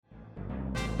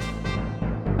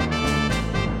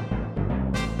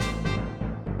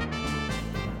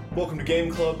Welcome to Game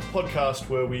Club, the podcast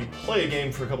where we play a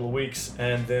game for a couple of weeks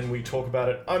and then we talk about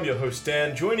it. I'm your host,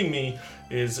 Dan. Joining me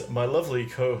is my lovely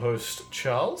co-host,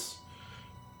 Charles.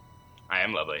 I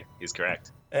am lovely. He's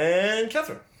correct. And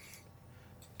Catherine.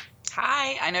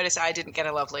 Hi, I noticed I didn't get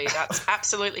a lovely. That's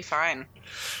absolutely fine.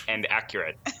 And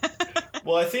accurate.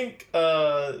 Well, I think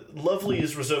lovely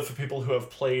is reserved for people who have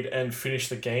played and finished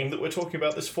the game that we're talking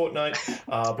about this fortnight,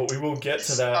 but we will get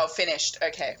to that. Oh, finished.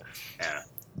 Okay. Yeah.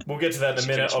 We'll get to that in a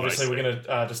minute. Obviously, mostly. we're going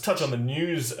to just touch on the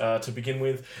news to begin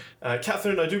with.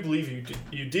 Catherine, I do believe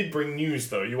you did bring news,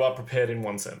 though. You are prepared in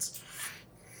one sense.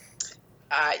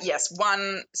 Yes,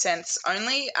 one sense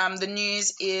only. The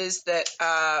news is that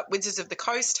Wizards of the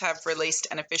Coast have released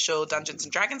an official Dungeons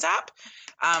 & Dragons app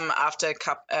after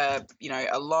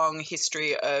a long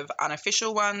history of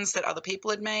unofficial ones that other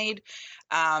people had made,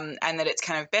 and that it's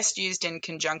kind of best used in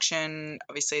conjunction,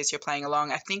 obviously, as you're playing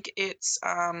along. I think it's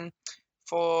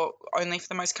for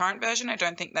the most current version. I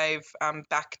don't think they've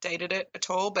backdated it at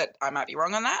all, but I might be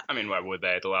wrong on that. I mean, why would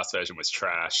they? The last version was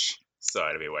trash, so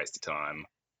it'd be a waste of time.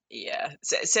 Yeah,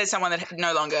 it says someone that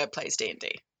no longer plays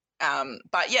D&D.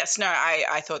 But yes, no,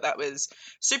 I thought that was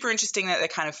super interesting that they're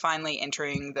kind of finally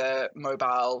entering the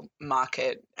mobile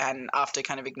market and after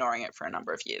kind of ignoring it for a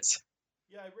number of years.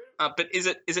 Yeah, I read it. But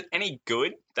is it any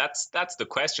good? That's the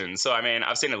question. So, I mean,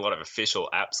 I've seen a lot of official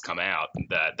apps come out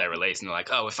that they release and they're like,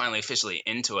 oh, we're finally officially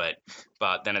into it.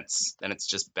 But then it's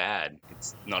just bad.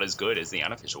 It's not as good as the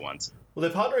unofficial ones. Well,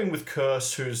 they're partnering with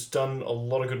Curse, who's done a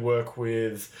lot of good work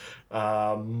with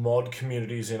mod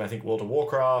communities in, I think, World of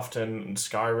Warcraft and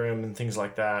Skyrim and things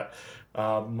like that.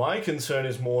 My concern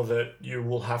is more that you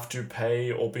will have to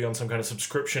pay or be on some kind of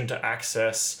subscription to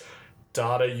access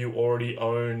data you already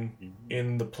own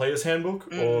in the Player's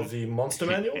Handbook or the Monster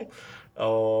Manual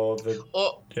or the...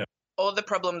 Or the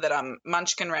problem that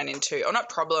Munchkin ran into, or not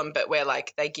problem, but where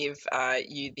like they give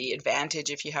you the advantage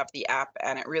if you have the app,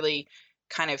 and it really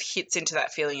kind of hits into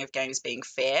that feeling of games being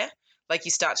fair. Like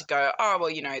you start to go, oh, well,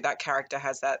 you know, that character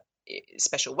has that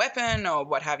special weapon or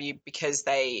what have you because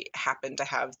they happen to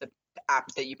have the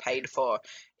app that you paid for.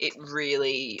 It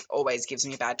really always gives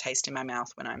me a bad taste in my mouth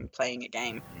when I'm playing a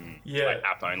game. Yeah. Like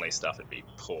app-only stuff would be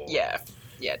poor. Yeah,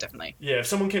 definitely. Yeah, if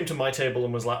someone came to my table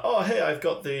and was like, oh, hey, I've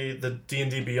got the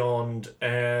D&D Beyond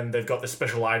and they've got this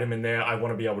special item in there, I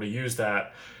want to be able to use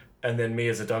that. And then me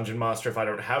as a dungeon master, if I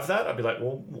don't have that, I'd be like,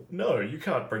 well, no, you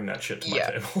can't bring that shit to my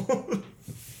table.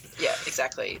 Yeah,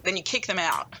 exactly. Then you kick them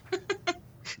out.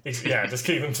 Yeah, just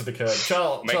kick them to the curb.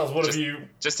 Charles, what have you...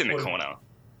 Just in the corner.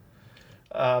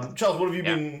 Charles, what have you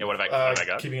been what have I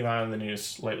got? keeping an eye on the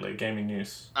news lately, gaming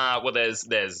news? Well, there's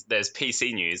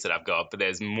PC news that I've got, but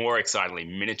there's more excitingly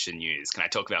miniature news. Can I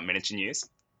talk about miniature news?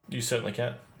 You certainly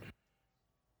can.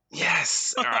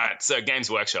 Yes. All right. So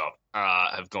Games Workshop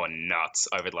have gone nuts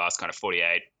over the last kind of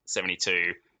 48,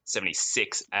 72,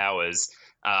 76 hours.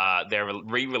 They're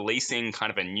re-releasing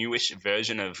kind of a newish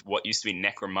version of what used to be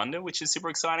Necromunda, which is super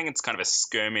exciting. It's kind of a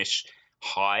skirmish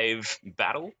hive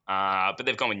battle, but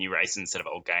they've gone with new races instead of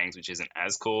old gangs, which isn't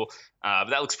as cool.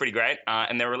 But that looks pretty great.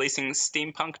 And they're releasing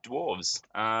steampunk dwarves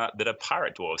that are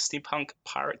pirate dwarves. Steampunk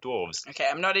pirate dwarves. Okay,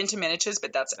 I'm not into miniatures,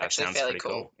 but that actually sounds fairly pretty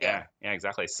cool. Yeah,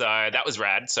 exactly. So that was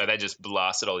rad. So they just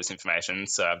blasted all this information.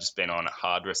 So I've just been on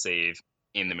hard receive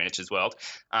in the miniatures world.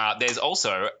 There's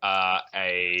also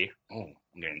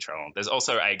I'm getting in trouble. There's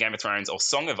also a Game of Thrones, or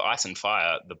Song of Ice and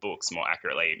Fire, the books more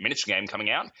accurately, miniature game coming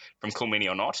out from Cool Mini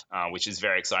or Not, which is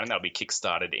very exciting. That'll be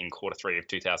kickstarted in Q3 of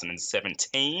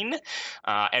 2017.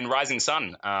 And Rising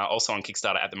Sun, also on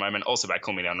Kickstarter at the moment, also by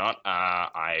Cool Mini or Not.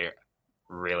 I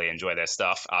really enjoy their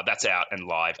stuff. That's out and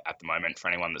live at the moment for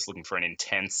anyone that's looking for an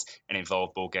intense and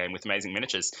involved board game with amazing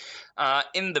miniatures.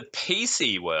 In the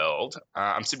PC world,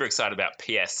 I'm super excited about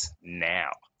PS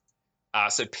Now.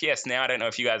 So PS Now, I don't know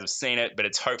if you guys have seen it, but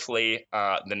it's hopefully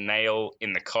the nail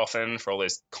in the coffin for all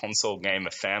those console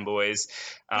gamer fanboys.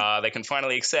 They can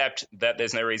finally accept that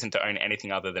there's no reason to own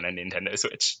anything other than a Nintendo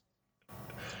Switch.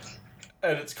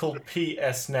 And it's called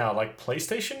PS Now, like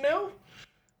PlayStation Now?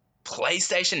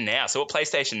 PlayStation Now. So what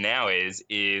PlayStation Now is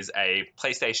a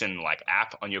PlayStation like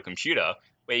app on your computer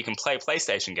where you can play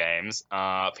PlayStation games,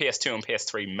 PS2 and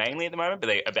PS3 mainly at the moment, but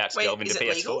they're about to delve into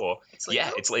PS4. Legal? It's legal?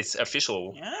 Yeah, it's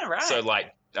official. Yeah, right. So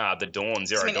like the Dawn,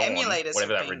 Zero Dawn, emulators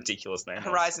whatever have that been ridiculous name is.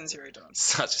 Horizon Zero Dawn.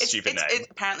 Such a stupid name.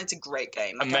 Apparently it's a great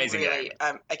game. Like, Amazing game.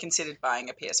 I considered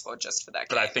buying a PS4 just for that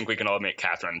game. But I think we can all admit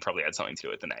Catherine probably had something to do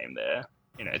with the name there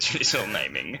in a traditional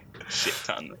naming shit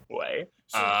ton way.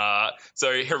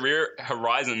 So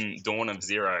Horizon Dawn of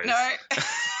Zeros. No.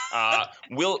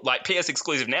 will like PS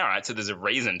exclusive now, right? So there's a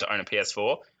reason to own a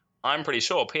PS4. I'm pretty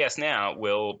sure PS Now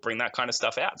will bring that kind of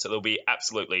stuff out. So there'll be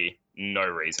absolutely no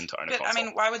reason to own a But console. I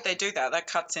mean, why would they do that? That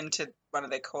cuts into one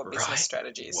of their core business Right.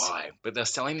 strategies. Why? But they're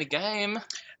selling the game.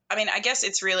 I mean, I guess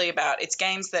it's really about it's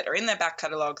games that are in their back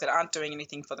catalogue that aren't doing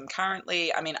anything for them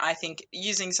currently. I mean, I think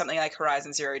using something like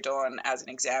Horizon Zero Dawn as an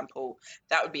example,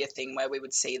 that would be a thing where we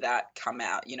would see that come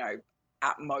out,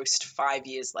 at most 5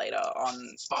 years later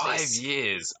on 5 this.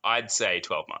 years. I'd say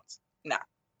 12 months. Nah.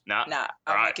 Nah. Nah,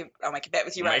 I'll Right. make a bet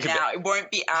with you right now. It won't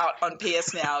be out on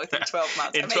PS Now within 12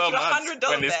 months. In I'll make 12 you a months, $100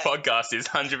 when this bet. podcast is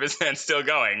 100% still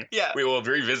going, Yeah. we will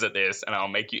revisit this and I'll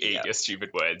make you eat Yeah. your stupid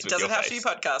words It with doesn't your have face. to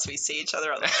be podcast. We see each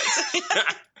other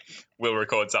otherwise. We'll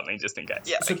record something just in case.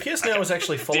 Yeah. So PS Now is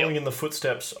actually following in the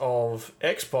footsteps of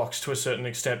Xbox to a certain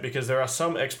extent, because there are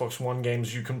some Xbox One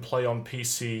games you can play on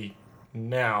PC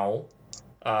now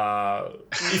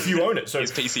if you own it. So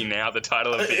Is PC Now the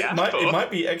title of the it app?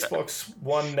 might be Xbox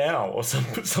One Now or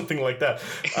something like that.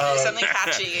 Something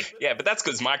catchy. Yeah, but that's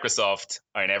because Microsoft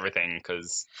own everything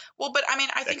because Well, but I mean,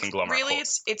 I They're think conglomerate really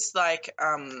horse. it's like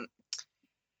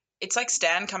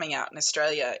Stan coming out in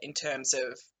Australia in terms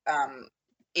of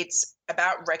it's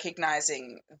about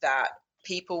recognizing that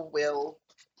people will.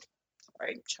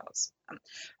 Sorry, Charles.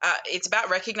 It's about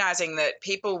recognizing that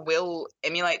people will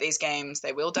emulate these games,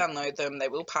 they will download them, they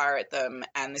will pirate them,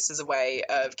 and this is a way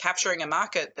of capturing a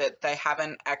market that they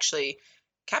haven't actually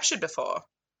captured before.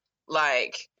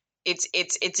 Like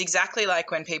it's exactly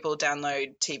like when people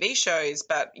download TV shows,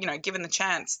 but given the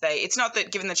chance, it's not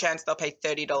that given the chance they'll pay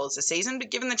 $30 a season,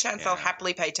 but given the chance they'll Yeah.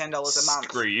 happily pay $10 a month.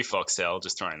 screw you, Foxtel,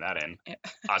 just throwing that in. Yeah.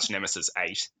 Arch Nemesis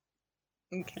 8.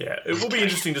 Yeah, it will be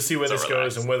interesting to see where So this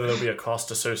relax. goes and whether there'll be a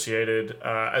cost associated.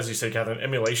 As you said, Catherine,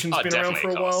 emulation's Oh, been around for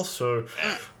definitely a a while, cost. so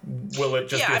will it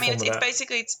just be a form of it's that?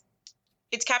 basically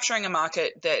it's capturing a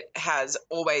market that has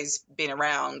always been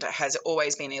around, has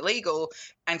always been illegal,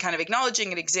 and kind of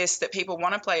acknowledging it exists, that people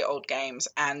want to play old games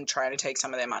and trying to take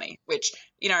some of their money, which,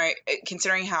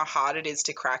 considering how hard it is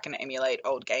to crack and emulate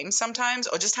old games sometimes,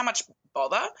 or just how much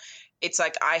bother, it's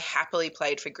like I happily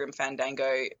played for Grim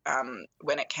Fandango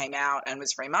when it came out and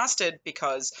was remastered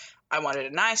because I wanted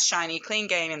a nice, shiny, clean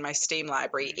game in my Steam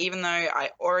library, even though I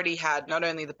already had not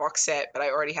only the box set, but I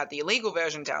already had the illegal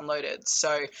version downloaded.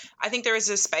 So I think there is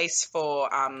a space for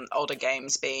older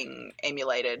games being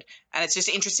emulated, and it's just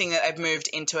interesting that they've moved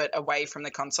into it away from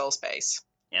the console space.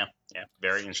 Yeah,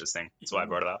 very interesting. That's why I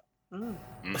brought it up.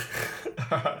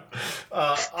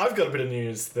 I've got a bit of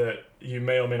news that you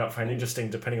may or may not find interesting,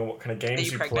 depending on what kind of games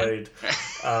you you pregnant?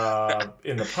 played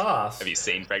in the past. Have you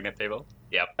seen pregnant people?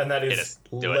 Yep. And that Hit is us.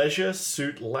 Do it. Leisure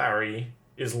Suit Larry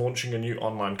is launching a new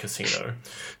online casino.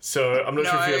 So I'm not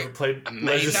sure if you No. ever played Amazing.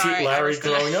 Leisure Suit No, I Larry refuse.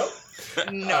 growing up.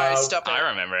 No, stop it. I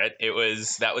remember it.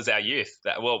 That was our youth.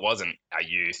 It wasn't our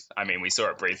youth. I mean, we saw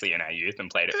it briefly in our youth and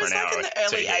played it It for was an like hour. in the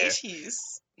early to hear. 80s.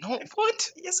 No, what?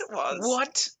 Yes, it was.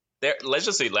 What?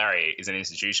 Leisure Suit Larry is an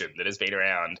institution that has been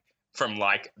around from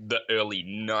like the early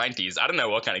 90s. I don't know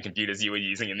what kind of computers you were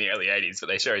using in the early 80s, but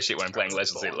they sure as shit weren't playing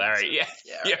Leisure Suit Larry. Yeah,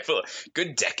 Yeah.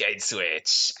 good decade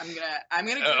switch. I'm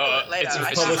gonna Google it later. it's It was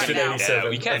I It's can't published right in now. 87. Yeah,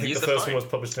 we can I think use the the first phone. one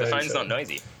was published in The 87. phone's not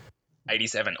noisy.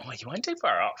 87. Oh, you weren't too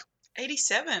far off.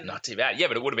 87. Not too bad. Yeah,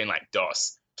 but it would have been like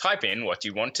DOS. Type in what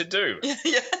you want to do. yeah.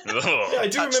 Yeah, I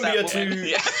do Touch remember you had that to, one.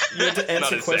 Yeah. you had to Not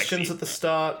answer as questions sexy. at the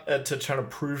start to try to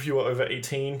prove you were over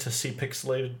 18 to see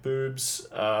pixelated boobs.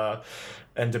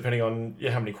 And depending on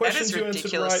how many That questions is you answered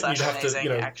ridiculous right, you'd have amazing,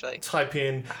 to actually. type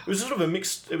in. It was sort of a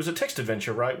mixed. It was a text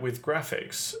adventure, right, with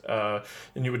graphics.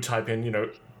 And you would type in,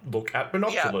 look at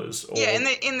binoculars. Or Yeah,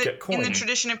 get in the coin.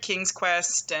 tradition of King's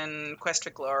Quest and Quest for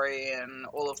Glory and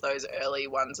all of those early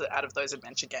ones out of those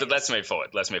adventure games. But let's move forward.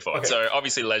 Okay. So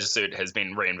obviously Leisure Suit has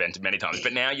been reinvented many times,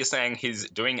 but now you're saying he's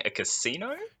doing a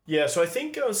casino? Yeah, so I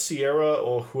think Sierra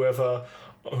or whoever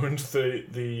owned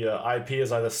the IP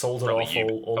has either sold it Probably off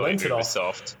or probably lent it off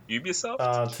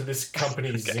Ubisoft? to this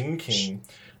company Zing King.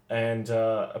 And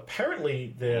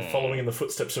apparently they're following in the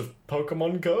footsteps of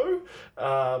Pokemon Go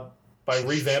by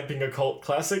revamping a cult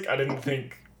classic. I didn't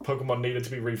think Pokemon needed to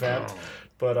be revamped,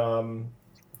 but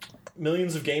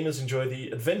millions of gamers enjoy the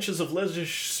adventures of Leisure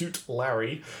Suit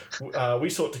Larry. We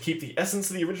sought to keep the essence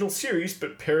of the original series,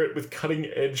 but pair it with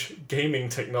cutting-edge gaming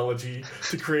technology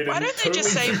to create Why a don't they just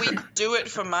say totally we do it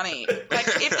for money? Like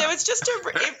if there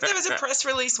was a press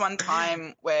release one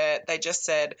time where they just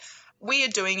said we are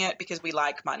doing it because we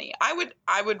like money,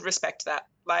 I would respect that.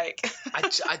 Like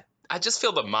I just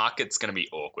feel the market's going to be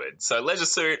awkward. So Leisure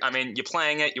Suit, I mean, you're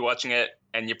playing it, you're watching it,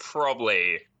 and you're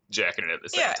probably jerking it at the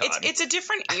same yeah, time. it's a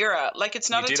different era. Like it's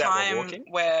not You a do that while time walking?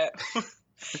 where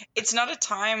it's not a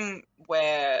time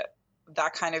where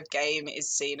that kind of game is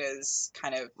seen as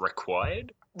kind of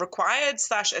required? required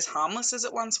 / as harmless as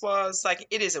it once was. Like,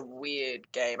 it is a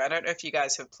weird game. I don't know if you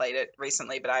guys have played it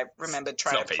recently, but I remember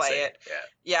trying to play it.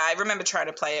 Yeah, I remember trying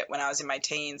to play it when I was in my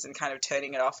teens and kind of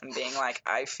turning it off and being like,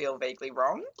 I feel vaguely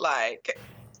wrong. Like,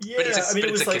 Yeah, But it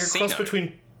was it's a like casino. a cross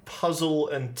between puzzle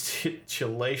and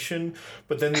titulation,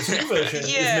 but then this new version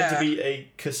is meant to be a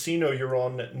casino. You're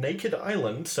on Naked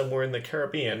Island somewhere in the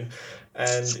Caribbean,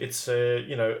 and it's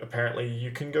apparently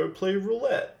you can go play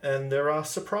roulette, and there are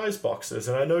surprise boxes.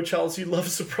 And I know, Charles, you love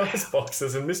surprise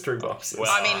boxes and mystery boxes.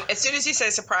 Well, I mean, as soon as you say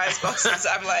surprise boxes,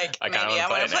 I'm like, I maybe kind of I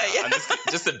want want to to play play it now.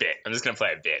 it. Just a bit. I'm just going to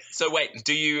play a bit. So wait,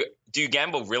 do you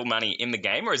gamble real money in the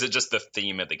game, or is it just the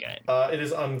theme of the game? It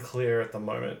is unclear at the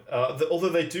moment. Although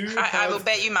they do I will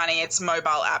bet you money it's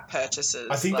mobile app purchases.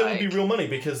 I think that would be real money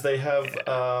because they have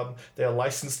they are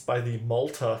licensed by the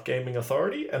Malta Gaming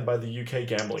Authority and by the UK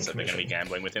Gambling So they're going Commission. to be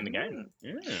gambling within the game.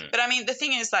 But I mean, the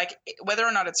thing is, like, whether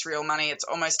or not it's real money, it's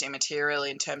almost immaterial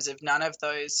in terms of none of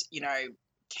those,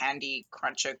 Candy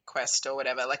Cruncher Quest or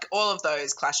whatever, like all of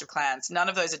those Clash of Clans, none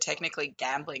of those are technically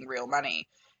gambling real money.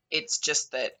 It's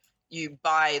just that you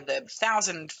buy the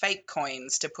 1,000 fake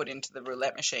coins to put into the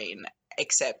roulette machine,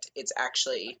 except it's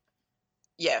actually,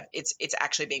 it's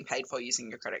actually being paid for using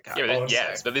your credit card. Yeah, but, Oh,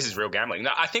 yes, but this is real gambling.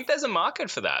 No, I think there's a market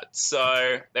for that.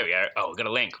 So there we go. Oh, we got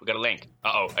a link.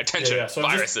 Uh-oh, attention, Yeah, so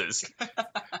I'm viruses.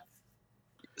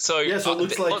 So it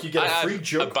looks like you get a free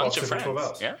joke a bunch box of every friends. 12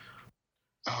 hours. Yeah.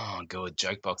 Oh, good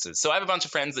joke boxes. So I have a bunch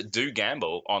of friends that do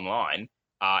gamble online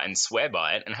and swear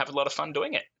by it and have a lot of fun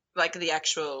doing it. Like the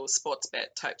actual sports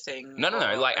bet type thing. No,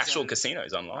 like as actual in-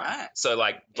 casinos online. Right. So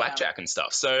like blackjack and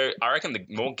stuff. So I reckon the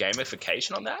more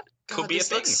gamification on that could God, be a this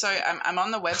thing. looks so. I'm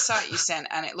on the website you sent,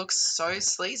 and it looks so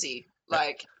sleazy.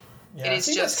 Like, Yeah, it I is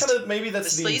think just that's kind of maybe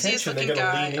that's the sleaziest intention. They're looking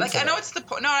going to guy. lean into Like, I know that. it's the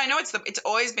point. No, I know it's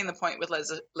always been the point with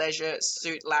Leisure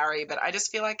Suit Larry, but I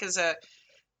just feel like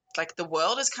the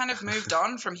world has kind of moved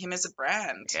on from him as a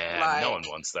brand. Yeah, like, no one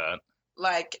wants that.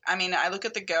 Like, I mean, I look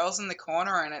at the girls in the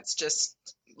corner, and it's just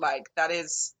like that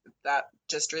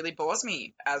just really bores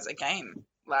me as a game.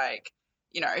 Like,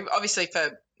 obviously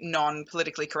for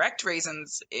non-politically correct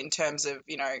reasons in terms of,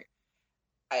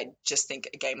 I just think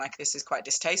a game like this is quite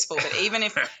distasteful. But even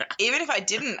if I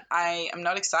didn't, I am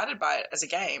not excited by it as a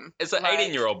game. It's an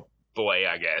 18-year-old boy,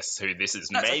 I guess, who this is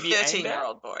maybe it's a aimed at.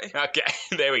 13-year-old boy. Okay,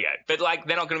 there we go. But like,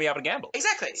 they're not going to be able to gamble.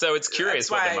 Exactly. So it's curious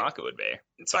That's what why- the market would be.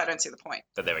 That's why I don't see the point.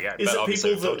 But there we go. Is but it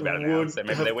obviously people we've talked that about it now, would so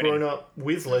maybe have they're winning. grown up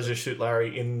with Leisure Suit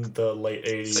Larry in the late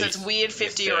 80s? So it's weird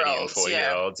 50-year-olds.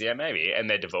 40-year-olds, yeah, maybe, and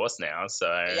they're divorced now, so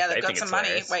Yeah, they've they got think some it's money.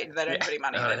 hilarious. Wait, they don't have any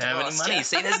money. I They're don't have any divorced, money. yeah.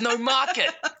 See, there's no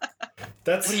market.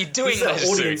 That's, What are you doing, this is our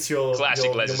Leisure audience Suit? you're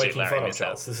Classic Leisure Suit making Larry fun of,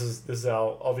 himself. Charles. This is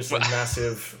our obviously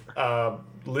massive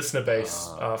listener base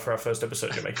for our first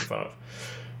episode you're making fun of.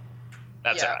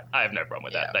 That's Yeah. all right. I have no problem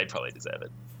with that. Yeah. They'd probably deserve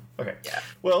it. Okay. Yeah.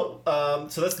 Well,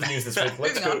 so that's the news this week.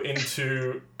 Let's Moving go on.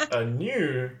 into a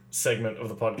new segment of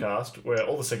the podcast where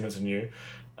all the segments are new.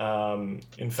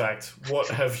 In fact, what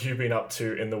have you been up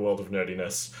to in the world of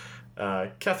nerdiness?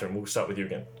 Catherine, we'll start with you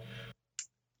again.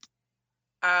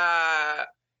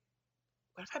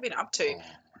 What have I been up to?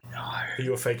 No. Are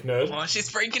you a fake nerd? Oh,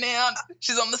 she's freaking out.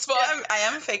 She's on the spot. Yeah, I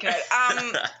am a fake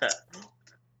nerd.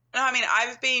 No, I mean,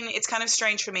 it's kind of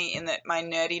strange for me in that my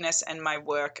nerdiness and my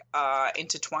work are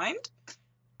intertwined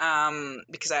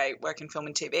because I work in film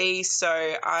and TV. So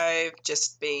I've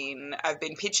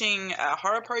been pitching a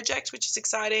horror project, which is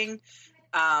exciting,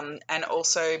 and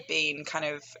also been kind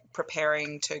of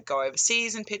preparing to go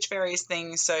overseas and pitch various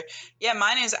things. So yeah,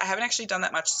 mine is I haven't actually done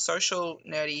that much social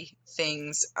nerdy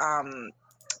things.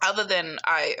 Other than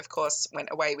I, of course, went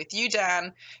away with you,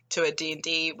 Dan, to a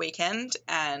D&D weekend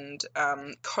and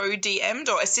co-DM'd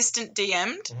or assistant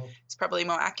DM'd. Mhm. It's probably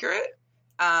more accurate.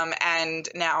 And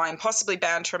now I'm possibly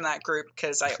banned from that group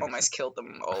because I almost killed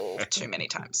them all too many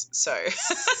times. So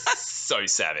So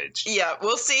savage. yeah,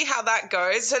 we'll see how that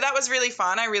goes. So that was really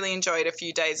fun. I really enjoyed a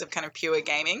few days of kind of pure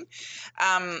gaming.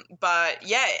 But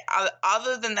yeah,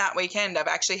 other than that weekend, I've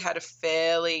actually had a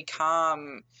fairly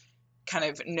calm kind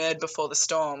of nerd before the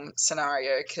storm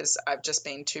scenario because I've just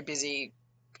been too busy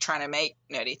trying to make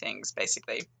nerdy things,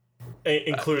 basically.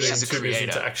 Including She's a too busy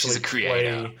creator. to actually She's a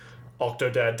creator. play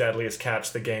Octodad Deadliest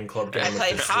Catch, the game club game. I of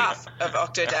played this half of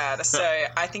Octodad, so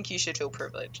I think you should feel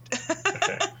privileged. week.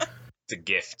 Okay. It's a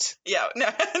gift. Yeah, no,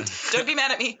 don't be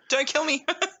mad at me. Don't kill me.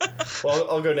 Well,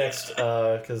 I'll go next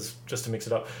because just to mix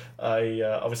it up, I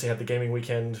obviously had the gaming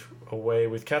weekend away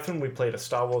with Catherine. We played a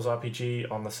Star Wars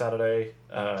RPG on the Saturday.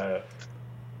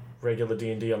 regular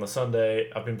D&D on the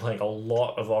Sunday. I've been playing a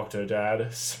lot of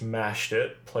Octodad, smashed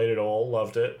it, played it all,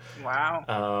 loved it,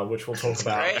 Wow. which we'll talk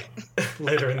about Great.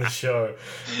 later in the show.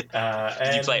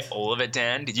 Did you play all of it,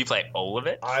 Dan? Did you play all of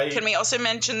it? Can we also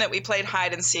mention that we played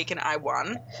hide and seek and I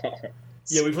won?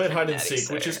 Yeah, we played hide and Natty, seek,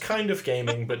 so- which is kind of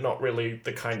gaming, but not really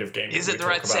the kind of gaming. Is we it the talk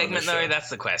right about segment, on this though? show. That's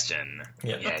the question.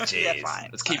 Yeah. Yeah, jeez. Yeah, fine,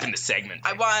 Let's keep fine. in the segment.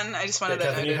 I won. I just Yeah, wanted to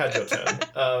Catherine, you had your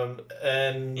turn.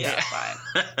 And Yeah,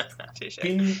 fine. Touche.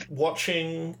 been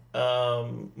watching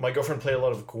my girlfriend play a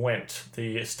lot of Gwent,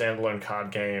 the standalone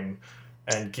card game,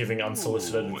 and giving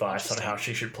unsolicited Ooh, advice on how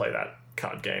she should play that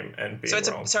card game and being So it's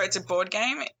wrong. it's a board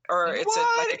game or it's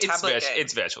like a tablet game.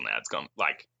 It's virtual now. It's gone.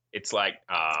 It's like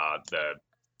the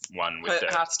one with the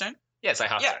Hearthstone. yeah, it's like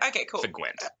Hearthstone Yeah. Okay. Cool. for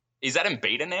Gwent. Is that in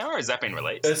beta now, or has that been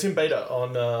released? It's in beta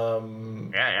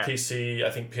on Yeah. PC, I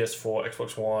think PS4,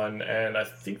 Xbox One, and I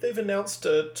think they've announced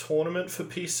a tournament for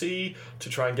PC to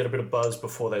try and get a bit of buzz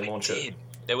before they launch it.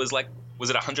 There was was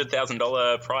it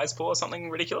 $100,000 prize pool or something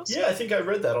ridiculous? Yeah, I think I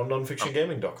read that on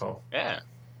nonfictiongaming.com. Yeah.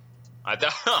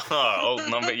 Old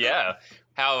number. Yeah.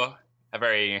 How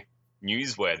very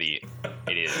newsworthy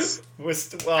it is.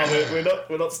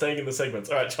 We're not staying in the segments.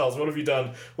 All right, Charles, what have you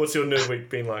done? What's your nerd week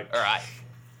been like? All right.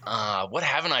 What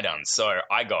haven't I done? So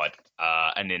I got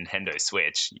a Nintendo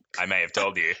Switch. I may have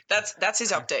told you. That's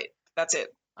his update. That's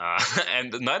it.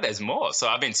 And no, there's more. So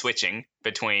I've been switching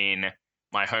between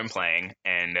my home playing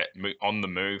and on the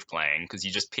move playing because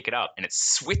you just pick it up and it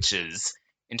switches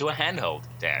into a handheld.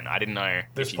 Dan, I didn't know.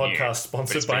 This if you knew, podcast but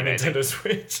sponsored it's by been amazing. Nintendo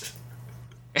Switch.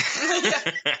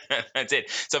 That's it.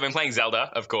 So I've been playing Zelda,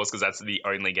 of course, because that's the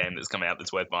only game that's come out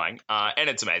that's worth buying. And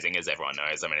it's amazing, as everyone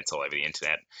knows. I mean, it's all over the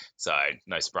internet, so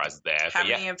no surprises there. How but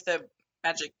yeah, many of the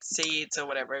magic seeds or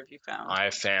whatever have you found? I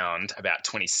found about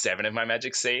 27 of my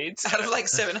magic seeds. Out of like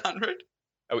 700?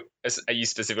 Are you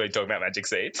specifically talking about magic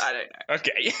seeds? I don't know.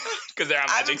 Okay, because there are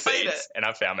I magic haven't played seeds, it. and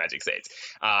I've found magic seeds,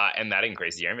 and that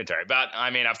increases your inventory. But I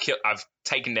mean, I've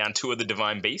taken down 2 of the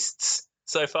divine beasts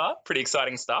so far. Pretty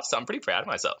exciting stuff. So I'm pretty proud of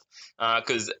myself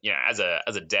because as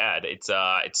a dad,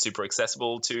 it's super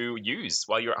accessible to use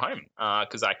while you're at home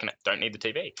because don't need the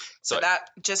TV. So that,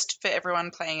 just for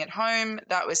everyone playing at home,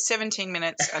 that was 17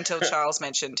 minutes until Charles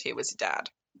mentioned he was a dad.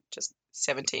 Just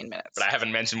 17 minutes. But I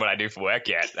haven't mentioned what I do for work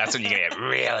yet. That's when you're going to get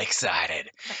real excited.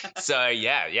 So,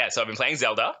 yeah. So I've been playing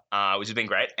Zelda, which has been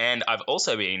great. And I've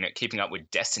also been keeping up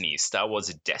with Destiny, Star Wars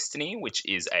Destiny, which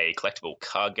is a collectible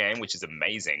card game, which is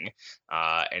amazing.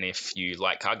 And if you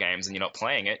like card games and you're not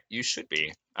playing it, you should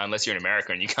be. Unless you're in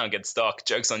America and you can't get stock.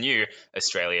 Joke's on you.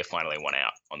 Australia finally won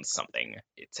out on something.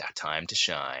 It's our time to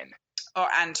shine. Oh,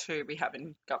 and who we have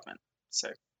in government. So,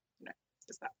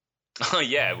 there's that. Oh,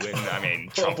 yeah.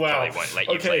 Trump Wow. probably won't let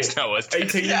you play Star Wars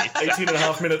 18 Destiny. 18 and a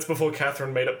half minutes before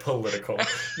Catherine made it political. Now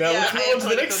Yeah, let's move on to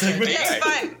the next segment. Yeah,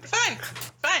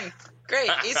 fine.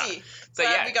 Great, easy. So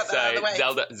Glad we got that out of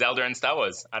the way. Zelda and Star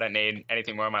Wars. I don't need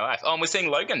anything more in my life. Oh, and we're seeing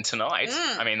Logan tonight.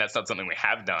 I mean, that's not something we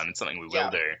have done. It's something we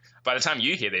will do. By the time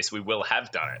you hear this, we will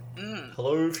have done it.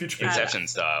 Hello, future people. Inception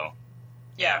style.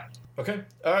 Yeah. Okay.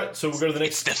 All right. So we'll go to the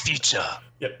next. It's the future.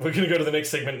 Yep. We're going to go to the next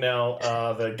segment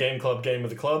now. The Game Club Game of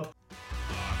the Club.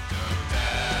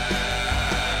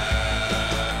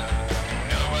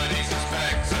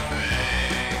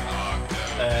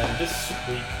 And this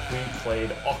week we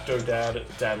played Octodad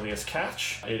Dadliest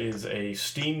Catch. It is a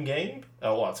Steam game.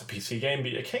 It's a PC game,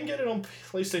 but you can get it on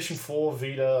PlayStation 4,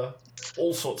 Vita,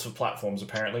 all sorts of platforms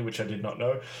apparently, which I did not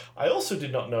know. I also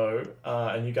did not know,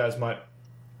 and you guys might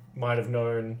have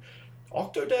known,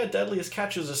 Octodad Deadliest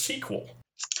Catch is a sequel.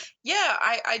 Yeah,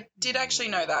 I did actually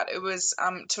know that. It was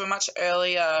to a much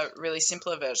earlier, really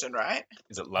simpler version, right?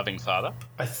 Is it Loving Father?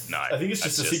 I think it's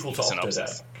just a sequel to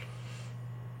Octodad.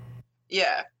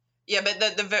 Yeah, but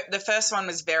the first one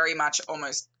was very much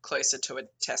almost closer to a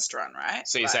test run, right?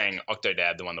 So you're saying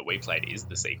Octodad, the one that we played, is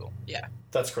the sequel? Yeah.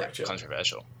 That's correct, yeah.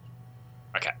 Controversial.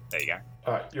 Okay, there you go.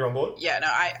 All right, you're on board? Yeah, no,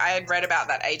 I had read about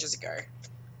that ages ago.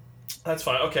 That's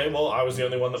fine. Okay, well, I was the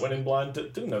only one that went in blind.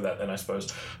 Didn't know that then, I suppose.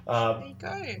 There you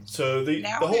go. So the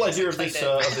whole idea of this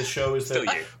show is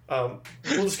that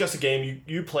we'll discuss a game.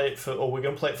 You play it we're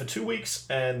going to play it for 2 weeks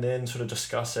and then sort of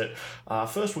discuss it.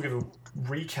 First, we'll give a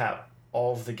recap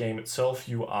of the game itself.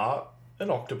 You are an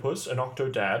octopus, an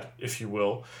octodad, if you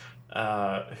will,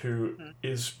 who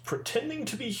is pretending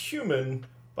to be human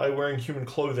by wearing human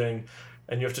clothing,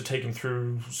 and you have to take him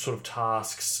through sort of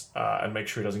tasks and make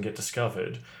sure he doesn't get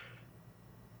discovered.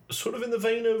 Sort of in the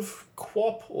vein of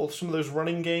QWOP or some of those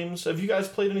running games. Have you guys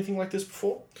played anything like this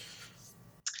before?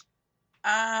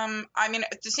 I mean,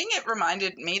 the thing it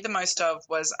reminded me the most of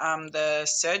was the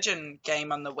Surgeon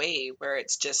game on the Wii, where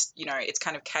it's just, it's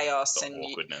kind of chaos The and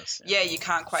awkwardness. you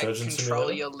can't quite Surgeon control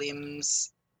Simulator? your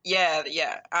limbs. Yeah.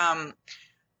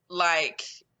 Like,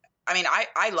 I mean,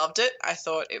 I loved it. I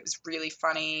thought it was really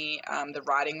funny. The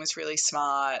writing was really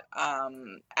smart.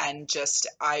 And just,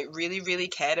 I really, really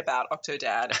cared about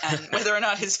Octodad and whether or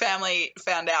not his family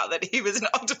found out that he was an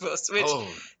octopus, which,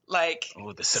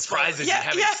 the surprises you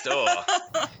have in store.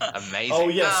 Amazing. Oh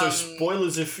yeah, so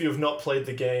spoilers if you've not played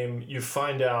the game, you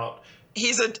find out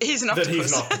he's an octopus. that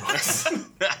he's an octopus.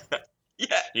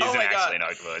 Yeah. He isn't my actually God. an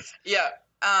octopus. Yeah.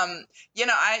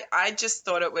 I just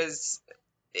thought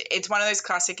it's one of those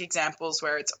classic examples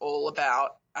where it's all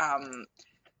about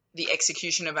the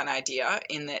execution of an idea,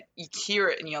 in that you hear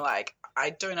it and you're like, I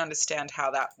don't understand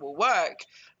how that will work.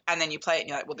 And then you play it and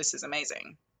you're like, well, this is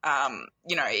amazing.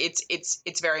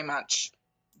 It's very much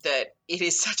that it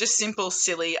is such a simple,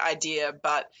 silly idea,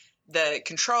 but the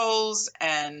controls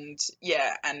and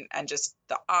just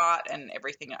the art and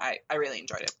everything, I really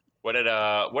enjoyed it. What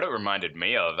it reminded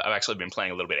me of, I've actually been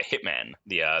playing a little bit of Hitman,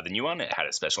 the new one. It had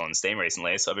a special on Steam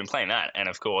recently, so I've been playing that. And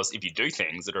of course, if you do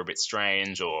things that are a bit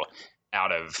strange or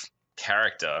out of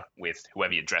character with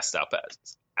whoever you're dressed up as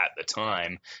at the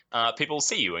time, people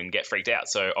see you and get freaked out.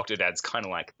 So Octodad's kind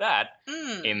of like that,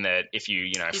 in that if you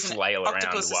He's an flail around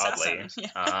octopus wildly.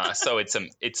 assassin. So it's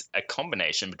a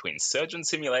combination between Surgeon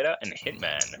Simulator and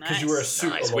Hitman. Because you wear a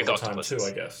suit Nice. a lot With of the time octopuses. too,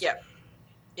 I guess. Yeah.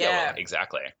 Well,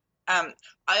 exactly. I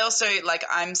also,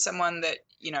 I'm someone that,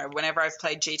 whenever I've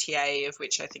played GTA, of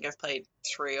which I think I've played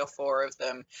 3 or 4 of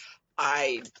them,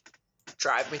 I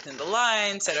drive within the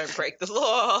lines, I don't break the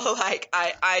law.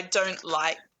 I don't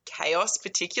like chaos,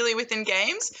 particularly within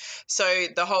games. So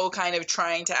the whole kind of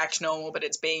trying to act normal, but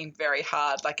it's being very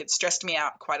hard, it stressed me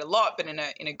out quite a lot, but in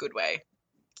a good way.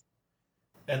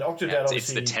 And Octodad, It's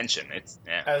obviously, the tension.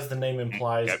 as the name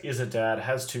implies, Yep. is a dad,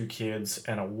 has 2 kids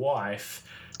and a wife,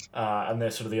 and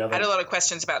they're sort of the other. I had a lot of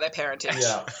questions about their parentage.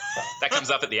 Yeah, That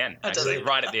comes up at the end, That does. actually,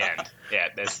 right at the end. Yeah,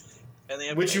 there's...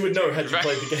 which you would know had you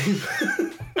played the game.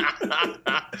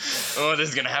 Oh, this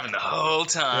is going to happen the whole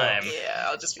time. Yeah,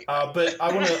 I'll just be... But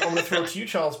I want to throw it to you,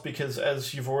 Charles, because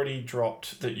as you've already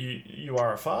dropped that you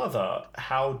are a father,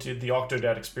 how did the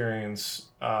Octodad experience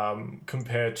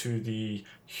compare to the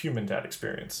human dad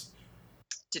experience?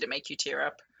 Did it make you tear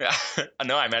up?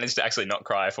 No, I managed to actually not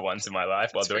cry for once in my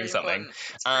life while doing It's something.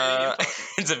 really important.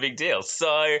 It's a big deal.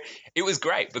 So it was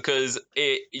great because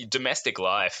domestic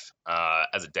life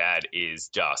as a dad is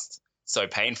just so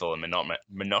painful and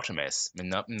monotonous.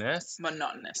 Monotonous.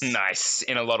 Nice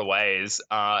in a lot of ways.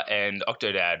 And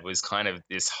Octodad was kind of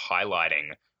this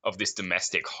highlighting of this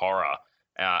domestic horror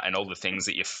and all the things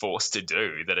that you're forced to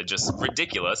do that are just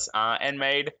ridiculous and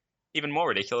made even more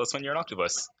ridiculous when you're an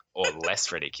octopus. Or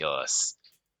less ridiculous.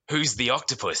 Who's the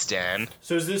octopus, Dan?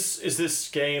 So is this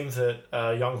game that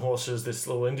Young Horses, this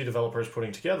little indie developer, is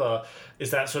putting together,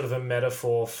 is that sort of a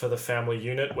metaphor for the family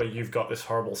unit where you've got this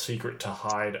horrible secret to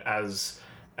hide as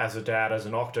a dad, as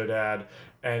an Octodad,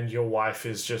 and your wife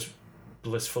is just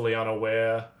blissfully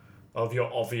unaware of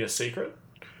your obvious secret?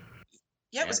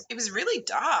 Yeah, it was really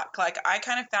dark. I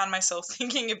kind of found myself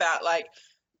thinking about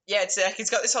it's he's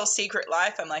got this whole secret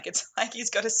life. I'm like, it's like he's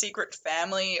got a secret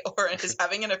family or is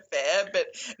having an affair, but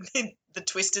the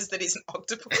twist is that he's an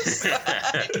octopus.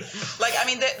 I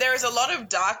mean, there is a lot of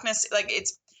darkness.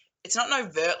 It's not an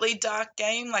overtly dark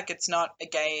game. It's not a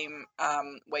game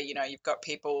where you've got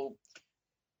people,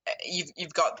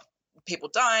 you've got people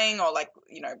dying or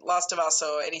Last of Us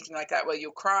or anything like that where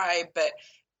you'll cry, but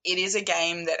it is a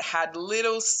game that had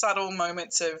little subtle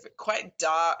moments of quite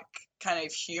dark kind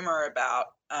of humor about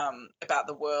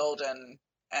the world and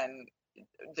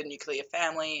the nuclear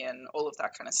family and all of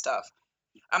that kind of stuff.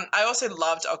 I also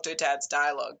loved Octodad's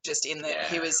dialogue, just in that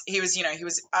he was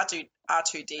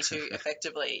R2D2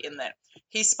 effectively, in that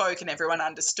he spoke and everyone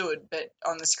understood, but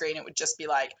on the screen it would just be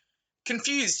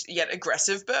confused yet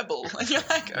aggressive burble, and you're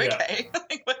like, okay,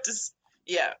 what does?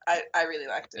 Yeah, I really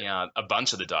liked it. Yeah, a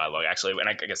bunch of the dialogue, actually, and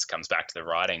I guess it comes back to the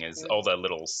writing, is all the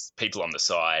little people on the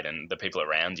side and the people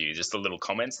around you, just the little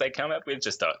comments they come up with,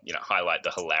 just to highlight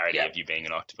the hilarity of you being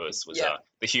an octopus.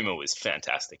 The humor was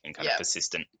fantastic and kind of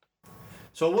persistent.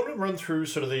 So I want to run through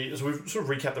so we've sort of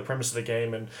recapped the premise of the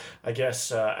game, and I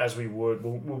guess as we would,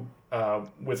 we'll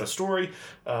with a story,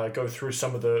 go through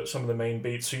some of the main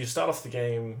beats. So you start off the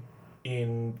game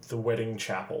in the wedding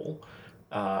chapel.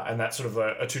 And that's sort of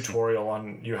a tutorial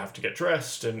on you have to get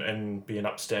dressed and be an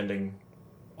upstanding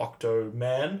octo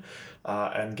man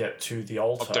and get to the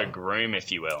altar. Octo groom,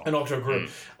 if you will. An octo groom.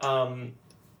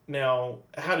 Now,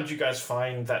 how did you guys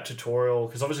find that tutorial?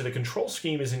 Because obviously the control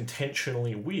scheme is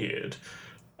intentionally weird.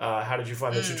 How did you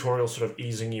find the tutorial sort of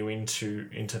easing you into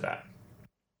that?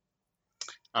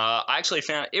 I actually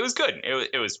found it was good.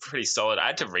 It was pretty solid. I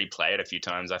had to replay it a few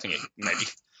times. I think it maybe.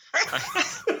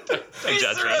 Don't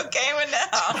judge me. Real gamer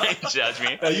now. Don't judge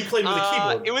me. You played with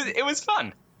a keyboard. It was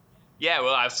fun. Yeah,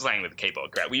 well, I was playing with the keyboard.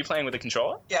 Great. Were you playing with the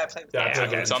controller? Yeah, I played with Yeah, the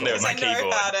Okay, so I'm there with my I know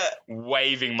keyboard, about it.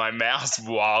 waving my mouse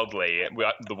wildly.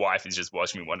 The wife is just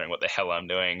watching me, wondering what the hell I'm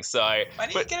doing. So, Why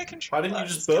didn't but- you get a controller? Why didn't you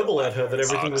just burble at her that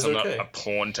everything was 'cause I'm okay? not a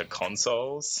pawn to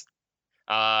consoles.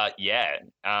 So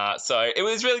it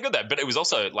was really good though, but it was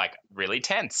also like really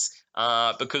tense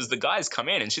because the guys come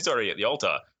in and she's already at the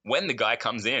altar. When the guy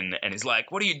comes in and is like,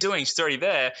 "What are you doing?" She's already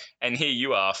there, and here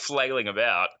you are flailing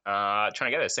about trying to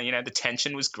get there. So the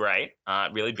tension was great.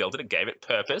 It really built it. It gave it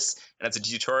purpose, and as a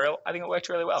tutorial, I think it worked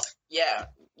really well. Yeah.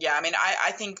 I mean,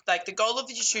 I think like the goal of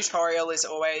the tutorial is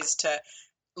always to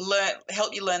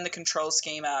help you learn the control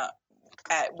schema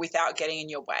without getting in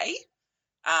your way.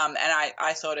 And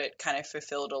I thought it kind of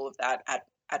fulfilled all of that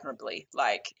admirably.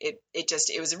 Like it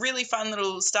was a really fun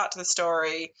little start to the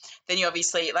story. Then you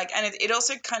obviously and it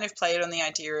also kind of played on the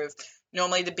idea of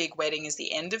normally the big wedding is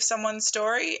the end of someone's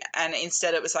story, and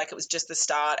instead it was just the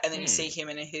start, and then you see him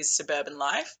in his suburban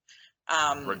life.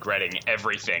 Regretting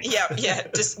everything. Yeah,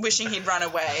 just wishing he'd run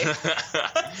away.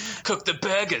 Cook the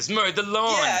burgers, mow the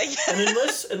lawn. Yeah. And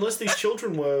unless these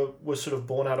children were sort of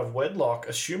born out of wedlock,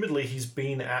 assumedly he's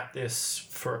been at this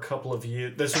for a couple of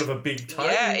years. There's sort of a big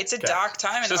time. Yeah, it's a gap. dark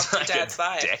time in Just like Dad's a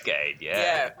life. decade,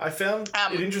 Yeah. I found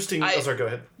it interesting. Sorry, go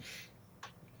ahead.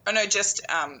 Oh no, just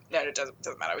no, it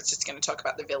doesn't matter. I was just going to talk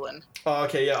about the villain. Oh,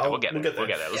 okay, yeah, We'll get there.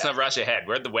 Let's not rush ahead.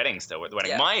 We're at the wedding still. We're at the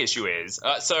wedding. Yeah. My issue is,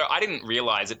 so I didn't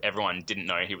realize that everyone didn't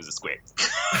know he was a squid.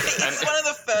 It's one of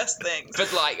the first things.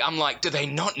 But I'm like, do they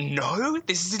not know?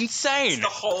 This is insane. The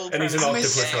whole And he's an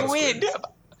premise. octopus, not a Squid. squid.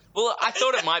 Well, I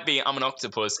thought it might be I'm an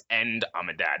octopus and I'm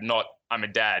a dad, not I'm a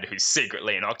dad who's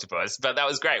secretly an octopus. But that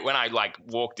was great when I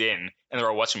walked in and they were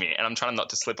all watching me and I'm trying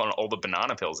not to slip on all the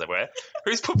banana pills everywhere.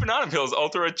 Who's put banana pills all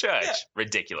through a church? Yeah.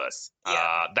 Ridiculous.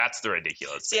 Yeah. That's the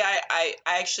ridiculous. See, I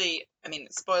actually, I mean,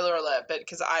 spoiler alert, but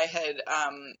because I had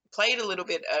played a little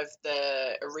bit of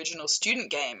the original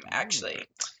student game actually,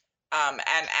 and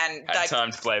Had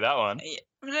time to play that one. Yeah,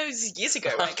 well, it was years ago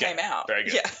when Okay, it came out. very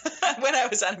good. Yeah, when I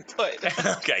was unemployed,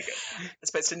 Okay, good. as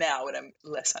opposed to now when I'm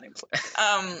less unemployed.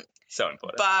 So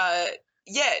important. But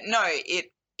yeah, no,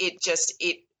 it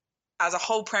as a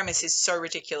whole premise is so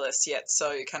ridiculous yet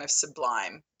so kind of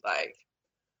sublime. Like,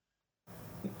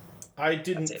 I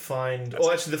didn't That's it. find.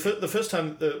 Well, actually, the first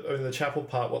time in the chapel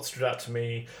part, what stood out to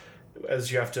me,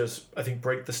 as you have to, I think,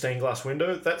 break the stained glass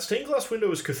window. That stained glass window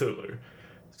was Cthulhu.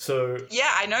 So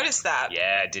yeah, I noticed that.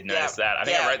 Yeah, I did notice that. I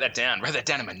think yeah. I wrote that down. Wrote that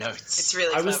down in my notes. It's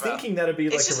really I was clever. thinking that'd be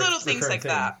like It's just a little things recurring like thing.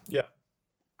 that. Yeah.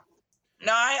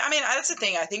 No, I mean that's the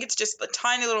thing. I think it's just the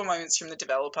tiny little moments from the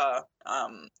developer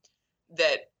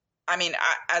that. I mean,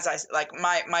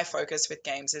 my focus with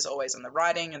games is always on the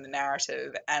writing and the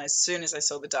narrative. And as soon as I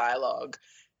saw the dialogue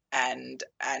and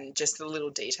just the little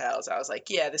details, I was like,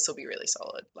 yeah, this will be really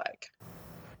solid. Like,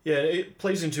 Yeah, it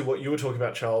plays into what you were talking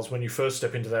about, Charles, when you first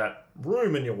step into that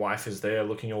room and your wife is there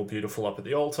looking all beautiful up at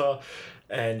the altar,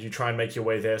 and you try and make your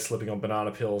way there slipping on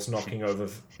banana pills, knocking over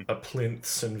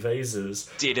plinths and vases.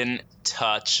 Didn't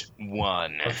touch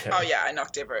one. Okay. oh yeah, I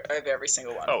knocked over every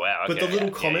single one. Oh, wow. But okay, the little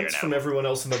yeah, comments you're from an everyone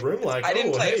else in the room, like, I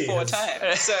didn't oh, play hey, it 4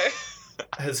 times, so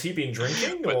has he been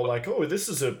drinking? Or like, oh, this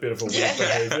is a bit of a weird Yeah.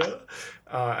 behavior.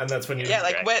 And that's when you... yeah,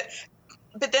 like Great.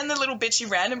 But then the little bitchy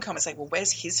random comments like, well,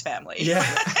 where's his family? Yeah.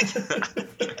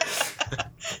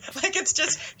 Like it's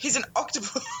just he's an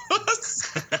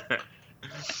octopus.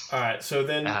 All right, so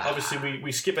then obviously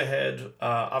we skip ahead.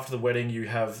 After the wedding, you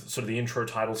have sort of the intro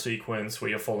title sequence where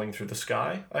you're falling through the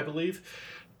sky, I believe.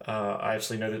 I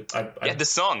actually know that... Yeah, the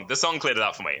song cleared it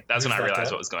up for me. That's Who's when I that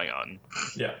realized guy? what was going on.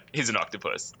 Yeah. He's an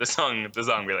octopus. The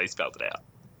song really spelled it out.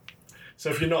 So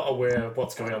if you're not aware of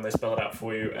what's going on, they spell it out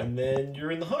for you, and then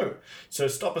you're in the home. So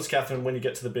stop us, Catherine, when you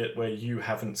get to the bit where you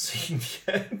haven't seen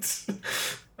yet.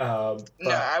 No,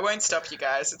 I won't stop you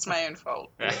guys. It's my own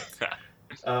fault.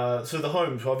 So the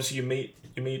home. So obviously you meet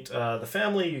the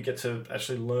family. You get to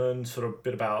actually learn sort of a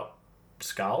bit about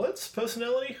Scarlett's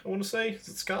personality. I want to say, is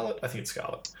it Scarlett? I think it's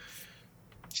Scarlett.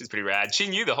 She's pretty rad. She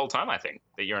knew the whole time, I think,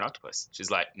 that you're an octopus.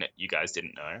 She's like, no, you guys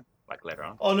didn't know, like later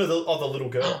on. Oh no, the little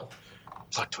girl.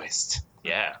 Plot twist.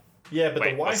 Yeah. Yeah, but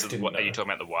Wait, the wife didn't. what, know. are you talking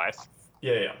about the wife?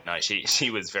 Yeah. No, she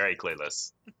was very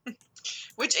clueless.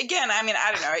 Which again, I mean,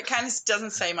 I don't know. It kind of doesn't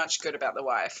say much good about the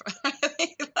wife,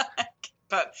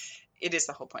 but it is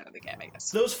the whole point of the game, I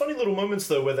guess. There was funny little moments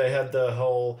though where they had the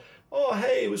whole, oh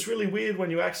hey, it was really weird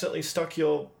when you accidentally stuck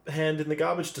your hand in the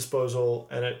garbage disposal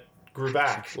and it grew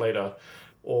back later,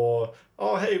 or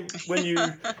oh hey, when you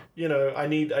I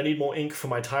need more ink for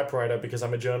my typewriter because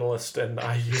I'm a journalist and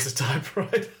I use a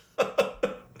typewriter.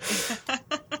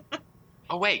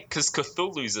 Oh wait, because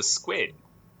Cthulhu's a squid,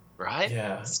 right?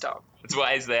 Yeah. Stop. That's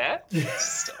why he's there. Yeah.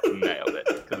 Nailed it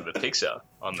because of the picture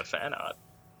on the fan art.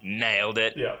 Nailed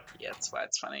it. Yeah. Yeah, that's why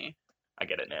it's funny. I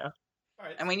get it now. All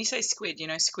right. And when you say squid,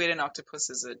 squid and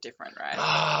octopuses are different, right?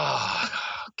 Oh,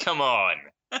 come on.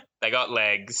 They got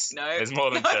legs. No. There's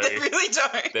more than no, two. they really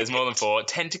don't. There's more than 4.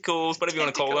 Tentacles, whatever you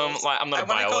want to call them. Tentacles. Like, I'm not I a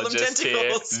wanna call them biologist here.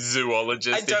 tentacles.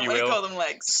 Zoologist, I don't if you want to will. call them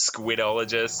legs.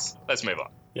 Squidologist. Let's move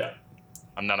on. Yeah.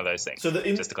 I'm none of those things. So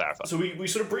just to clarify. So we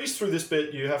sort of breeze through this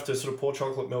bit. You have to sort of pour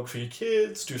chocolate milk for your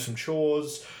kids, do some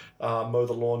chores, mow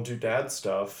the lawn, do dad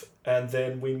stuff, and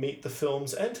then we meet the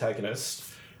film's antagonist,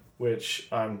 which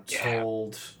I'm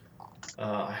told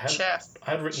I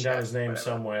had written down his name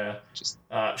somewhere.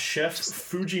 Chef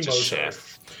Fujimoto. Just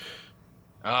chef.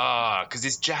 Because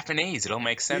he's Japanese. It all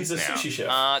makes sense He's a now. sushi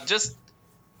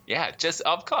chef. Just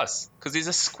of course, because he's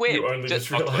a squid. You only just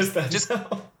realised that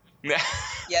now.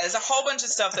 Yeah, there's a whole bunch of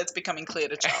stuff that's becoming clear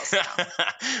to Charles now.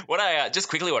 What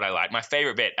I like, my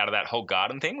favorite bit out of that whole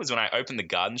garden thing was when I opened the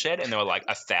garden shed and there were like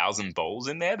 1,000 bowls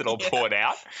in there that all poured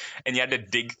out and you had to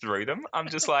dig through them. I'm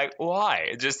just like,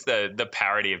 why? Just the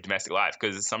parody of domestic life,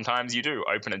 because sometimes you do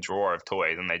open a drawer of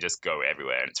toys and they just go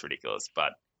everywhere and it's ridiculous,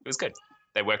 but it was good.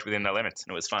 They worked within their limits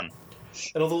and it was fun.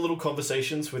 And all the little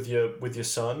conversations with your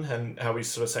son and how he's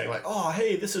sort of saying like, oh,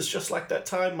 hey, this is just like that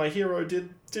time my hero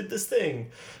did this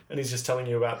thing. And he's just telling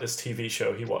you about this TV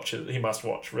show he must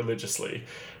watch religiously,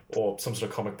 or some sort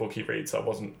of comic book he reads. That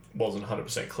wasn't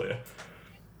 100% clear.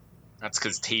 That's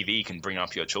because TV can bring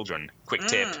up your children. Quick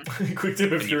tip. Quick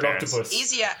tip if you're an octopus.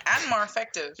 Easier and more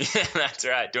effective. Yeah, that's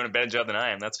right. Doing a better job than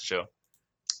I am, that's for sure.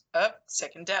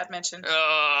 Second dad mentioned.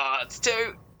 Oh, it's 2.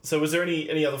 So was there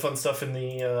any other fun stuff in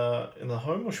the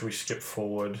home, or should we skip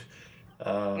forward?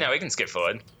 No, we can skip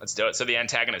forward. Let's do it. So the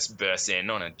antagonist bursts in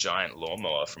on a giant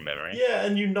lawnmower from memory. Yeah,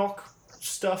 and you knock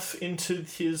stuff into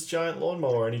his giant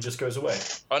lawnmower and he just goes away.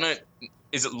 Oh no,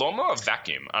 is it lawnmower or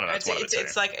vacuum? I don't know.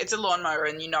 It's a lawnmower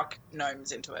and you knock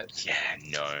gnomes into it. Yeah,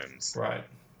 gnomes. Right.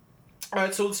 All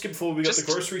right, so let's skip forward. We got the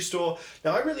grocery store.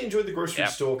 Now, I really enjoyed the grocery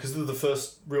store because this is the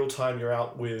first real time you're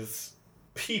out with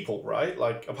people, right?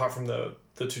 Like, apart from the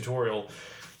tutorial.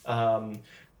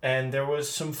 And there was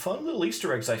some fun little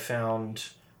Easter eggs I found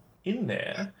in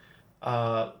there.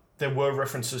 There were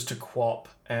references to Quap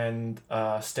and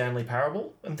Stanley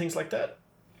Parable and things like that.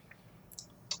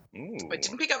 Ooh. I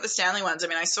didn't pick up the Stanley ones. I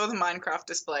mean, I saw the Minecraft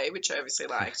display, which I obviously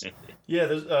liked. Yeah,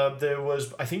 there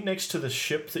was, I think next to the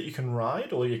ship that you can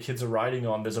ride or your kids are riding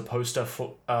on, there's a poster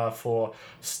for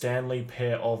Stanley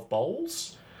Pair of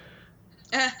Bowls.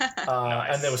 Nice.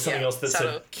 And there was something else that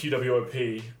subtle. said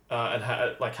QWOP and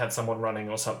had someone running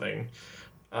or something.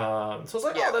 So I was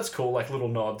like, oh, that's cool, like little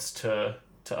nods to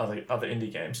other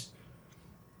indie games.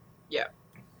 Yeah.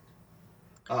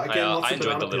 Again, I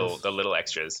enjoyed the little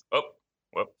extras. Oh,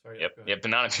 whoop. Sorry, Yep,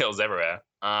 banana peels everywhere.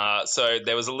 So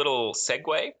there was a little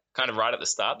Segway kind of right at the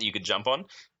start that you could jump on.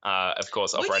 Of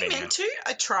course, Were operating. you meant to?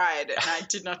 I tried and I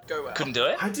did not go well. Couldn't do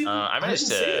it. I managed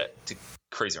to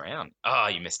cruise around. Oh,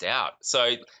 you missed out.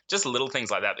 So just little things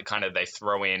like that kind of they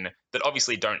throw in that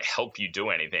obviously don't help you do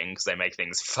anything because they make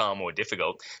things far more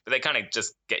difficult. But they kind of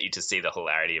just get you to see the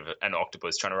hilarity of an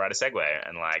octopus trying to ride a Segway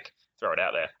and like throw it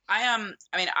out there.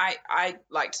 I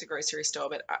liked the grocery store,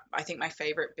 but I think my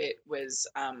favorite bit was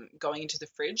going into the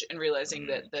fridge and realizing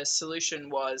that the solution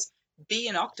was be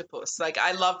an octopus. Like,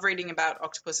 I love reading about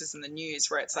octopuses in the news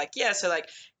where it's like, so like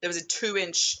there was a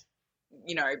 2-inch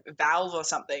valve or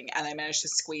something and they managed to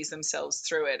squeeze themselves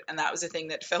through it, and that was a thing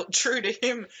that felt true to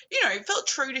him, felt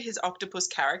true to his octopus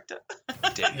character.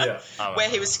 Yeah. Where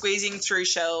he was squeezing through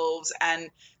shelves, and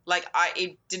like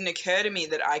it didn't occur to me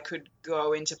that I could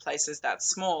go into places that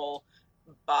small,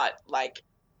 but like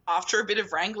after a bit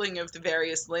of wrangling of the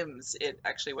various limbs, it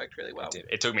actually worked really well.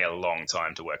 It took me a long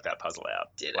time to work that puzzle out.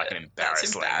 An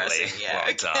embarrassingly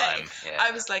long time. Yeah.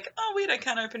 I was like, oh, weird, I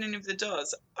can't open any of the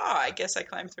doors. Oh, I guess I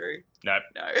climbed through. Nope.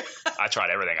 No. I tried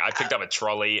everything. I picked up a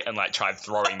trolley and like tried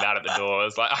throwing that at the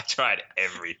doors. Like, I tried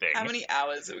everything. How many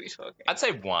hours are we talking? I'd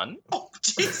say 1. Oh,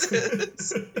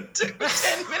 Jesus. It took me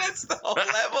 10 minutes the whole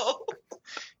level.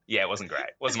 Yeah, it wasn't great.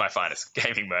 It wasn't my finest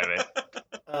gaming moment.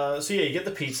 So yeah, you get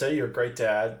the pizza. You're a great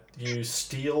dad. You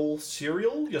steal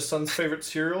cereal, your son's favorite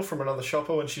cereal, from another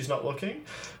shopper when she's not looking.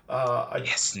 Yeah,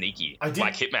 sneaky. I did-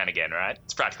 Like Hitman again, right?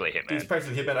 It's practically It's Hitman.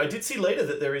 practically Hitman. I did see later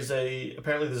that there's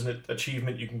an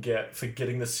achievement you can get for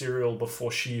getting the cereal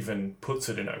before she even puts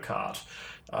it in her cart.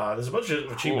 There's a bunch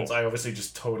of achievements I obviously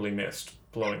just totally missed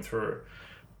blowing through.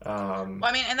 Well,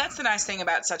 I mean, and that's the nice thing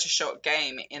about such a short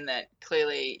game, in that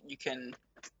clearly you can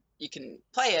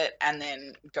play it and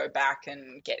then go back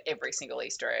and get every single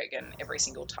Easter egg and every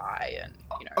single tie, and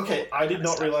Okay, I did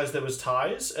not realize there was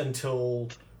ties until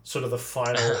sort of the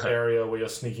final area where you're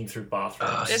sneaking through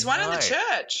bathrooms. There's one in the No.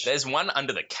 church. There's one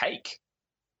under the cake.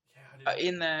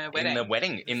 In the wedding. In the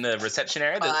wedding, in the reception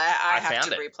area. I have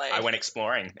found to it. replay. I went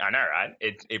exploring. I know, right?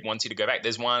 It wants you to go back.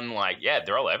 There's one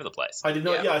they're all over the place. I did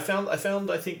not. Yeah. Yeah, I found.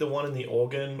 I think the one in the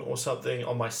organ or something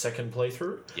on my second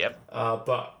playthrough. Yep.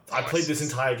 But I played this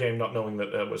entire game not knowing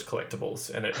that there was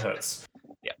collectibles, and it hurts.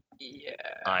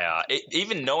 Yeah.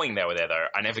 Even knowing they were there though,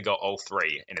 I never got all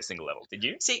three in a single level. Did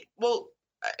you? See, well,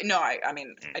 no, I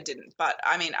mean, I didn't. But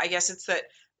I mean, I guess it's that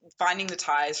finding the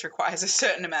ties requires a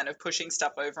certain amount of pushing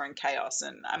stuff over in chaos,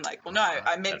 and I'm like, well, no,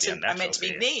 I'm meant to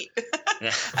be neat.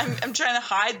 I'm trying to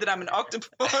hide that I'm an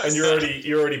octopus. And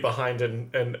you're already behind,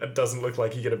 and it doesn't look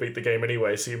like you're gonna beat the game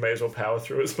anyway. So you may as well power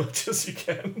through as much as you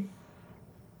can.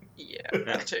 Yeah,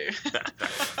 that too.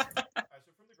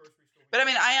 But I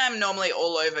mean, I am normally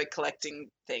all over collecting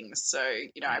things, so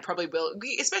I probably will,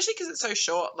 especially because it's so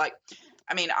short. Like,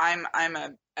 I mean, I'm a,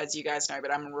 as you guys know, but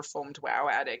I'm a reformed WoW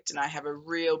addict, and I have a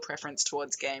real preference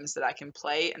towards games that I can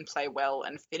play and play well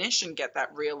and finish and get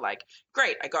that real, like,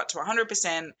 great, I got to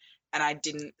 100% and I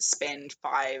didn't spend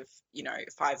 5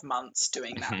 months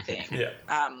doing that thing. Yeah.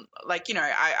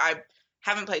 I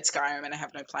haven't played Skyrim, and I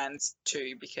have no plans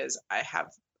to, because I have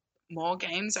more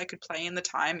games I could play in the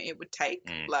time it would take.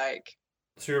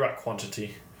 So you're about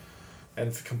quantity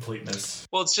and for completeness.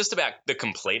 Well, it's just about the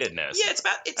completedness. Yeah,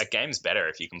 A game's better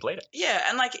if you complete it. Yeah,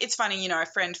 and like, it's funny, a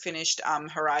friend finished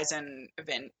Horizon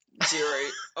Event Zero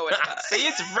or whatever. See,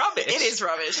 it's rubbish. It is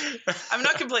rubbish. I'm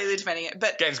not completely defending it,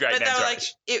 but game's great. But they Name's were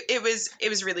rubbish. like, it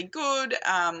was really good.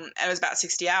 And it was about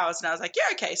 60 hours, and I was like,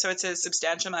 yeah, okay, so it's a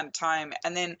substantial amount of time.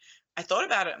 And then I thought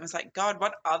about it and was like, God,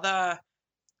 what other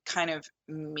kind of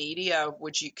media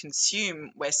would you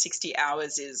consume where 60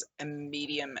 hours is a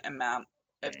medium amount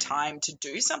of time to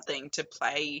do something, to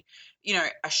play,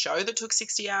 a show that took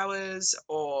 60 hours,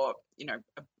 or,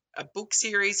 a book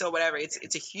series or whatever.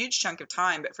 It's a huge chunk of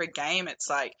time, but for a game, it's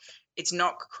like, it's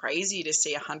not crazy to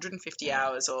see 150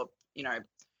 hours, or,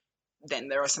 then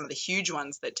there are some of the huge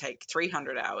ones that take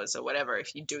 300 hours or whatever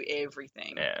if you do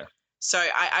everything. Yeah. So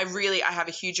I have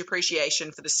a huge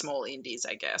appreciation for the small indies,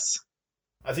 I guess.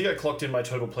 I think I clocked in my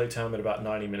total playtime at about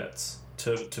 90 minutes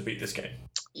to beat this game.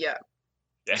 Yeah.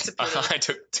 Yeah. I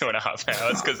took 2.5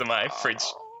 hours because of my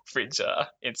fridge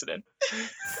incident.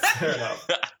 Fair enough.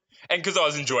 And because I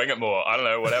was enjoying it more. I don't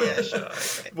know, whatever. Yeah, sure.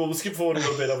 Okay. Well, we'll skip forward a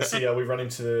little bit. Obviously, we run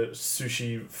into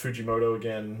Sushi Fujimoto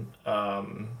again.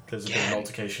 There's a bit of an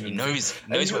altercation. He knows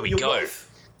And where we your go. Wife,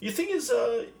 your thing is,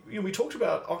 we talked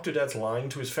about Octodad's lying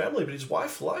to his family, but his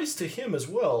wife lies to him as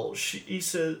well. She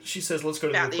says, let's go to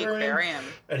About the the aquarium. aquarium.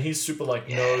 And he's super like,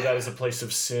 no, that is a place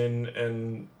of sin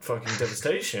and fucking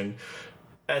devastation.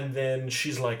 And then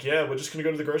she's like, yeah, we're just going to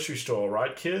go to the grocery store,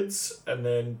 right, kids? And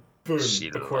then, boom, She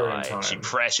aquarium lied. time. She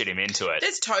pressured him into it.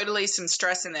 There's totally some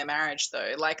stress in their marriage,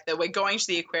 though. Like, that we're going to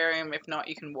the aquarium. If not,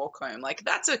 you can walk home. Like,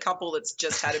 that's a couple that's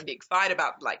just had a big fight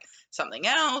about, like, something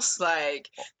else. Like,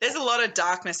 there's a lot of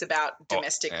darkness about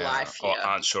domestic life here. Or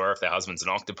aren't sure if their husband's an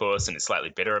octopus and is slightly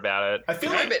bitter about it. I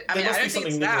feel No, like but I there mean, I must be don't think something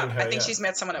it's niggling that. her. I think yeah. she's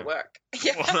met someone at work.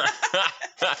 Yeah.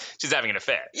 She's having an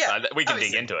affair. Yeah, We can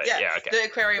obviously. dig into it. Yeah, Yeah, okay. The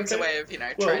aquarium's Okay. a way of,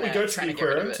 Well, trying we go to trying the get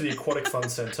rid of aquarium, it. to the Aquatic Fun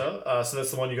Center. So that's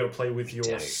the one you got to play with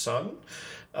your son.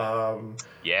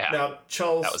 Yeah. Now,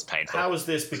 Charles, That was painful. how is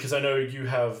this? Because I know you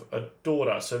have a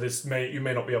daughter, so you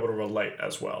may not be able to relate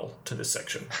as well to this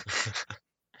section.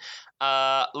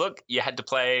 Look, you had to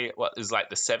play what was like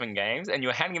the 7 games, and you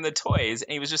were handing him the toys,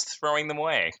 and he was just throwing them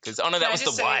away. Because that Can I was just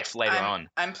the say, wife later on.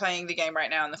 I'm playing the game right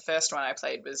now, and the first one I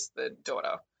played was the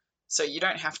daughter. So you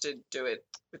don't have to do it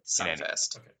with the son Yeah.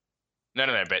 first. Okay. No,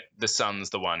 but the son's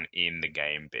the one in the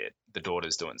game bit. The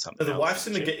daughter's doing something. So the else, wife's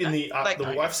in isn't she?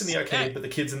 the wife's in the arcade, Yeah. but the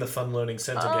kid's in the fun learning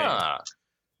center game. Ah,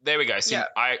 there we go. So Yeah.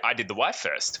 I did the wife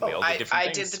first. We all did different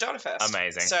I things. did the daughter first.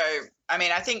 Amazing. So, I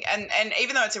mean, I think, and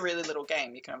even though it's a really little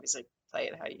game, you can obviously play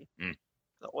it how you,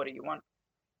 the order you want.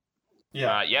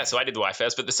 Yeah. So I did the wife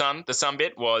first, but the sun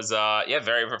bit was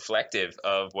very reflective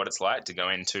of what it's like to go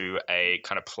into a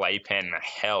kind of playpen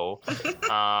hell.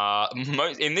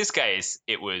 In this case,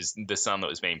 it was the son that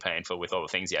was being painful with all the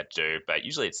things he had to do, but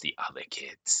usually it's the other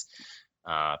kids.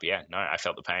 But yeah, no, I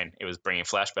felt the pain. It was bringing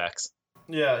flashbacks.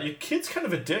 Yeah, your kid's kind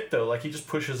of a dick though. Like he just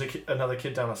pushes another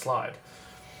kid down a slide.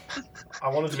 I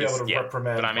wanted to be able to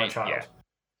reprimand my child. Yeah.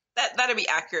 That'd be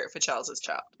accurate for Charles's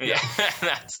child. Yeah,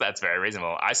 that's very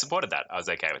reasonable. I supported that. I was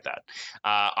okay with that.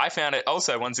 I found it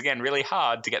also, once again, really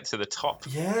hard to get to the top.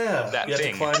 Yeah, That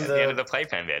thing at the end of the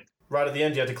playpen bit. Right at the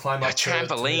end, you had to climb up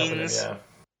trampolines. Yeah.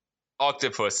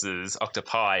 Octopuses,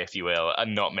 octopi, if you will, are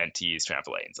not meant to use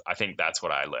trampolines. I think that's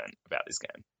what I learned about this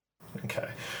game. Okay.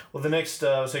 Well, the next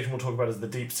section we'll talk about is the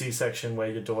deep sea section where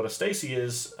your daughter Stacy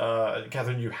is.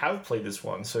 Catherine, you have played this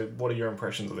one, so what are your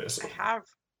impressions of this? I have.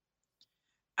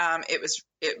 It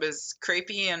was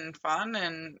creepy and fun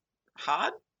and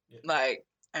hard. Yeah. Like,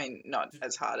 I mean, not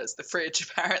as hard as the fridge,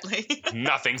 apparently.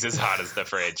 Nothing's as hard as the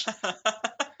fridge.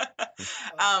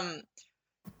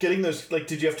 Getting those, like,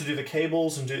 did you have to do the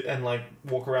cables and like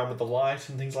walk around with the light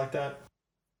and things like that?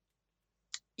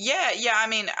 Yeah. I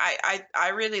mean, I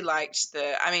really liked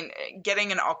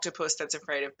getting an octopus that's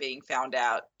afraid of being found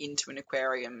out into an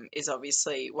aquarium is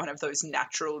obviously one of those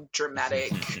natural,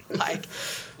 dramatic, like,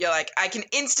 you're like, I can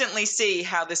instantly see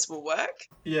how this will work.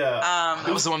 Yeah.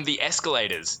 That was the one with the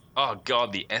escalators. Oh,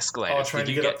 God, the escalators. Oh, trying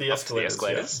to get up the escalators.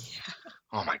 Yeah.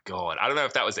 Oh, my God. I don't know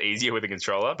if that was easier with a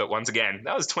controller, but once again,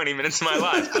 that was 20 minutes of my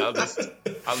life.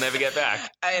 I'll never get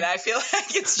back. I mean, I feel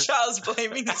like it's Charles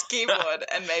blaming his keyboard,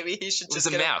 and maybe he should just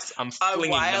get a mouse. I'm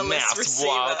flinging the mouse receiver.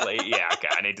 wildly. Yeah, okay,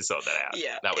 I need to sort that out.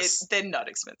 Yeah, they're not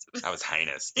expensive. That was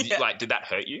heinous. Did that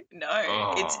hurt you? No,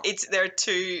 it's there are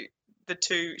the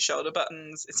two shoulder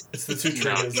buttons. It's the two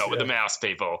triggers. Not with the mouse,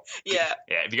 people. Yeah.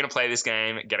 Yeah, if you're gonna play this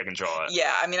game, get a controller.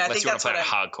 Yeah, I mean, I think that's what I'm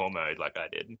hardcore mode like I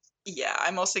did. Yeah,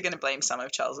 I'm also going to blame some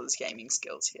of Charles's gaming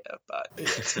skills here, but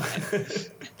it's fine.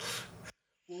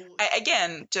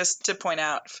 Again, just to point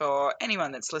out for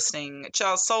anyone that's listening,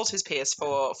 Charles sold his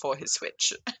PS4 for his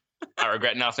Switch. I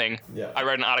regret nothing. Yeah. I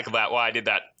wrote an article about why I did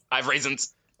that. I have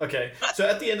reasons. Okay, so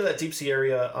at the end of that deep sea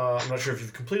area, I'm not sure if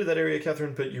you've completed that area,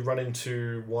 Catherine, but you run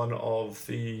into one of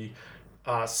the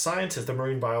scientists, the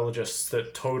marine biologists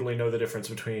that totally know the difference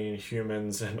between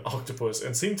humans and octopus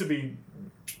and seem to be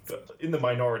in the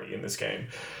minority in this game.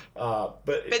 But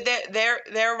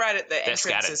they're right at the entrance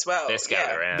scattered. as well. They're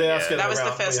scattered around. That was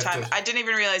the first time. I didn't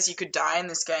even realize you could die in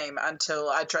this game until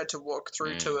I tried to walk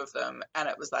through two of them, and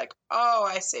it was like, oh,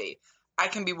 I see. I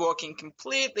can be walking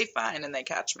completely fine and they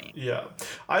catch me. Yeah.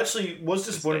 I actually was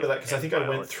disappointed by that because I think I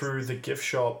went through the gift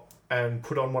shop and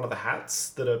put on one of the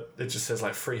hats it just says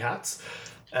like free hats.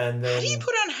 And then... How do you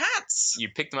put on hats? You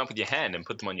pick them up with your hand and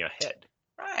put them on your head.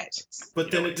 Right.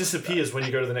 But then it disappears when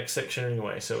you go to the next section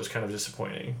anyway, so it was kind of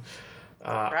disappointing.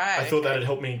 Right. I thought that'd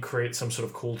help me create some sort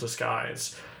of cool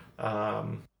disguise.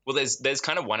 Well, there's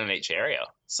kind of one in each area.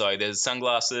 So there's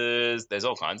sunglasses, there's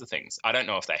all kinds of things. I don't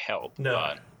know if they help. No.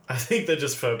 But... I think they're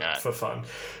just for fun.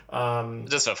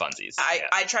 Just for funsies.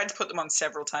 I tried to put them on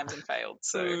several times and failed.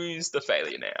 So who's the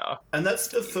failure now? And that's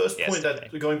the first point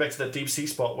that going back to that deep sea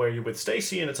spot where you're with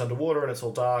Stacy and it's underwater and it's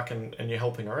all dark and you're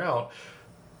helping her out.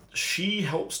 She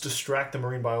helps distract the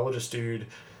marine biologist dude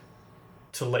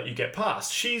to let you get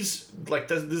past. She's like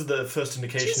this is the first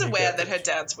indication. She's aware that her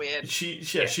dad's weird.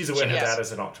 She's aware her dad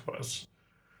is an octopus.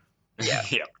 Yeah.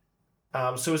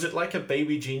 Yeah. So is it like a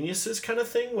baby geniuses kind of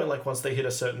thing where like once they hit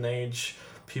a certain age,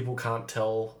 people can't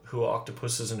tell who are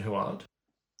octopuses and who aren't?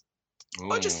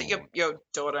 Or just that your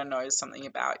daughter knows something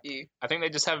about you. I think they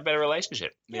just have a better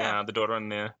relationship. Yeah, the daughter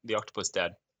and the octopus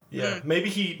dad. Yeah,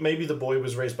 maybe the boy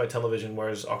was raised by television,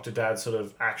 whereas Octodad sort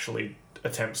of actually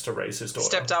attempts to raise his daughter.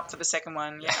 Stepped up for the second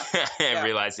one, yeah.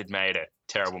 Realized he'd made a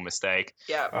terrible mistake.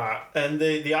 Yeah. And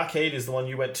the arcade is the one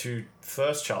you went to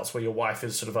first, Charles, where your wife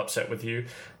is sort of upset with you.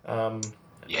 How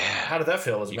did that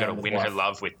feel? You got to win her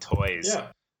love with toys. Yeah.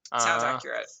 Sounds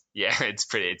accurate. Yeah, it's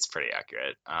pretty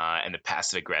accurate. And the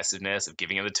passive aggressiveness of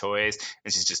giving her the toys,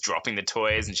 and she's just dropping the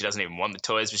toys, and she doesn't even want the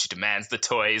toys, but she demands the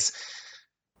toys.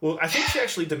 Well, I think she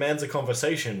actually demands a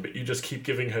conversation, but you just keep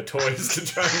giving her toys to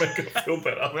try and make her feel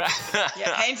better.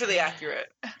 Yeah, painfully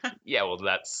accurate. Yeah, well,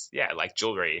 that's, like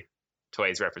jewelry.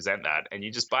 Toys represent that, and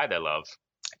you just buy their love.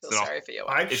 I feel sorry for you.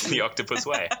 It's the octopus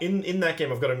way. In that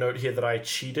game, I've got a note here that I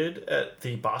cheated at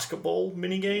the basketball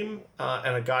minigame,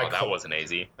 and a guy... that wasn't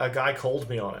easy. A guy called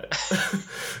me on it.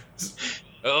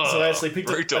 Oh, so I actually picked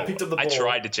up the ball. I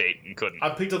tried to cheat and couldn't. I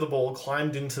picked up the ball,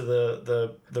 climbed into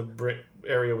the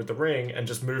area with the ring, and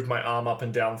just moved my arm up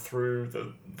and down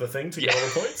through the thing to get all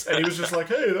the points. And he was just like,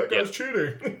 "Hey, that guy's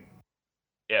cheating."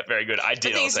 Yeah, very good. I The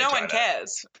did thing is, also no try one that.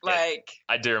 cares. Like,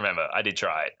 I do remember. I did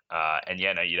try it. And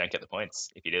yeah, no, you don't get the points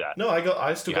if you do that. No,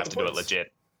 I still You got have the to do it points.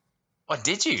 legit. Oh,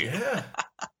 did you? Yeah.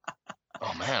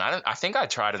 Oh man, I think I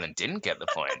tried it and didn't get the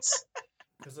points.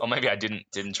 Or maybe I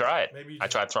didn't try it. Maybe you I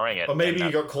tried throwing it. Or maybe and you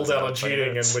that got called was out another on 20 cheating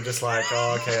and minutes. we're just like,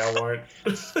 oh, okay, I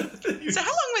won't. so how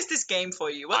long was this game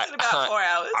for you? Was it about I- 4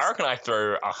 hours? I reckon I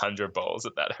threw 100 balls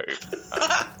at that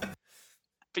hoop.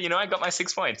 But I got my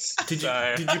 6 points. Did you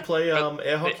so- did you play but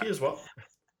air hockey as well?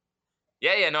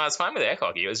 Yeah, no, I was fine with air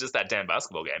hockey. It was just that damn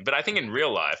basketball game. But I think in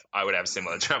real life, I would have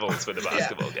similar troubles with the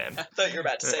basketball game. I thought you were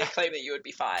about to say claim that you would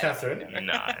be fine. Catherine,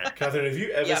 No. Catherine, have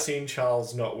you ever Yep. seen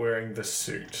Charles not wearing the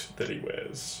suit that he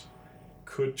wears?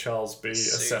 Could Charles be a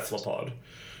Suit. cephalopod?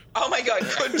 Oh my god,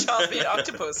 could Charles be an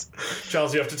octopus?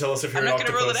 Charles, you have to tell us if you're I'm an not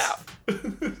going to rule it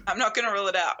octopus. out. I'm not going to rule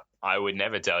it out. I would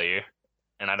never tell you.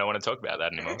 And I don't want to talk about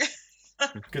that anymore.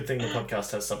 Good thing the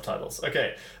podcast has subtitles.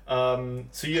 Okay,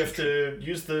 so you have to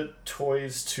use the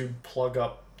toys to plug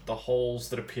up the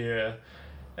holes that appear,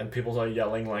 and people are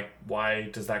yelling like, "Why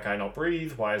does that guy not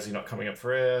breathe? Why is he not coming up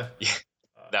for air?"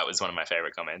 That was one of my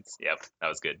favorite comments. Yep, that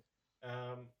was good.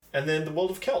 And then the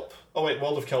World of Kelp. Oh wait,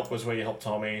 World of Kelp was where you helped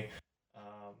Tommy.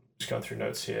 Just going through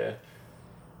notes here.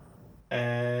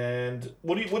 And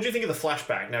what do you think of the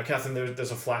flashback? Now, Catherine,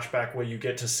 there's a flashback where you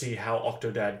get to see how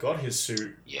Octodad got his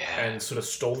suit Yeah. and sort of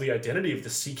stole the identity of the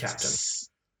sea captain. It's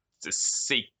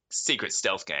a secret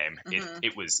stealth game. Mhm.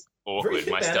 It was awkward.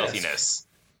 My Hitman-esque. stealthiness.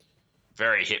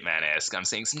 Very Hitman-esque. I'm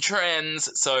seeing some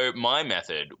trends. So my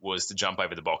method was to jump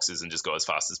over the boxes and just go as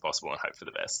fast as possible and hope for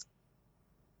the best.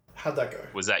 How'd that go?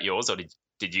 Was that yours, or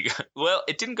did you go? Well,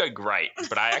 it didn't go great,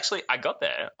 but I got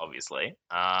there, obviously.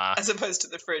 As opposed to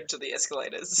the fridge or the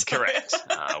escalators. Correct.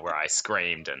 Where I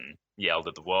screamed and yelled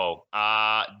at the wall.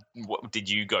 Did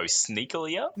you go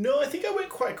sneakilier? No, I think I went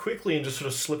quite quickly and just sort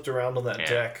of slipped around on that Yeah.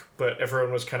 deck, but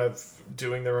everyone was kind of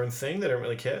doing their own thing. They don't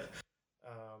really care.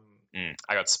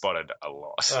 I got spotted a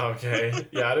lot. Okay.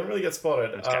 Yeah, I didn't really get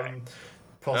spotted. Okay.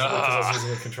 Possibly because I was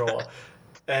using a controller.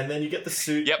 And then you get the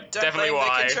suit. Yep, Don't definitely blame the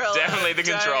why. controller. Definitely the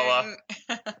controller.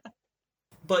 Don't-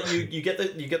 But you get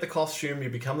the costume, you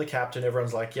become the captain,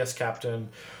 everyone's like, yes, captain.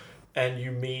 And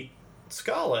you meet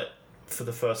Scarlet for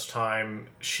the first time.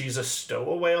 She's a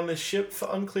stowaway on this ship for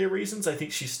unclear reasons. I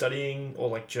think she's studying or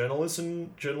like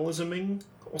journalisming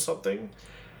or something.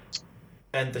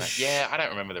 And Yeah, I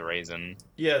don't remember the reason.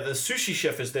 yeah, the sushi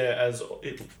chef is there as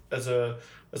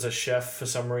a chef for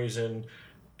some reason,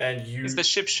 and you He's the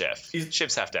ship chef.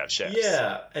 Ships have to have chefs.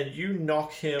 yeah, and you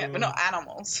knock him. Yeah, but not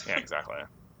animals. Yeah, exactly.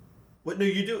 Wait, no,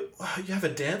 you do. You have a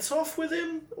dance off with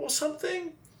him or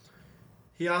something.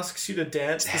 He asks you to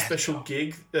dance the special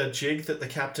jig that the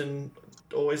captain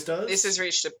always does. This has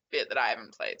reached a bit that I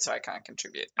haven't played, so I can't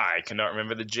contribute. I cannot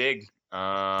remember the jig.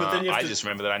 then you have I to- just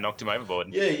remember that I knocked him overboard.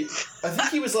 Yeah, I think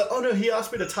he was like, oh no, he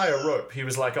asked me to tie a rope. He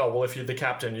was like, oh, well, if you're the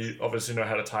captain, you obviously know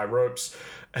how to tie ropes.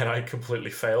 And I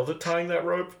completely failed at tying that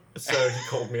rope, so he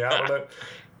called me out on it.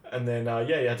 And then,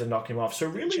 you had to knock him off. So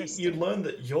really, you learn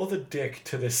that you're the dick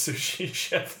to this sushi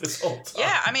chef this whole time.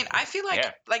 Yeah, I mean, I feel like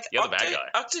Yeah, you're the bad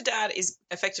guy. Octodad is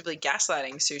effectively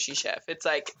gaslighting Sushi Chef. It's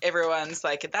like everyone's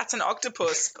like, that's an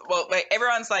octopus. Well, wait,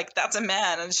 everyone's like, that's a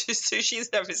man, and Sushi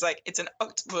Chef is like, it's an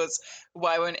octopus.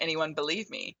 Why won't anyone believe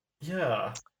me?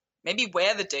 Yeah. Maybe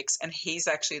we're the dicks, and he's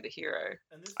actually the hero.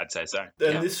 I'd say so. And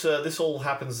Yeah. this all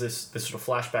happens, this sort of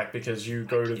flashback, because you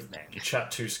go to Hitman.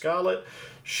 chat to Scarlet.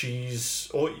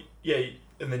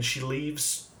 And then she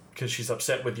leaves because she's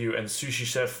upset with you, and Sushi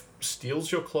Chef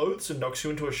steals your clothes and knocks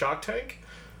you into a shark tank,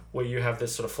 where you have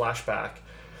this sort of flashback.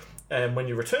 And when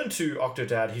you return to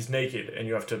Octodad, he's naked, and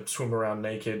you have to swim around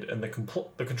naked, and the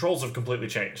controls have completely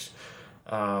changed.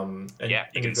 And Yeah, you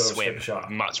and can you've got to escape swim a shark.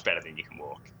 much better than you can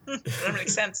walk. That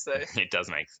makes sense, though. It does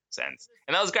make sense.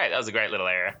 And that was great. That was a great little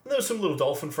area. And there were some little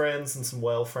dolphin friends and some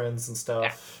whale friends and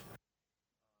stuff.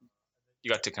 You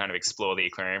got to kind of explore the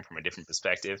aquarium from a different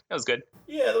perspective. That was good.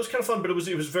 Yeah, that was kind of fun, but it was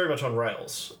very much on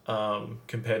rails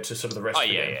compared to sort of the rest Oh, of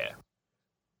the yeah, game.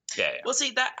 yeah. Well,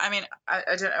 see, that, I mean, I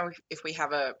don't know if we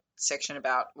have a section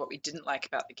about what we didn't like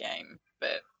about the game,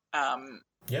 but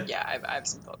yeah, I have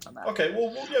some thoughts on that. Okay,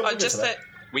 well, we'll get Just to that.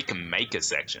 We can make a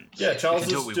section. Yeah, Charles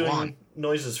we can do is what we doing want.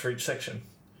 noises for each section.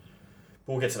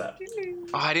 We'll get to that.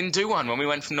 Oh, I didn't do one when we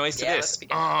went from noise to Yeah, this. let's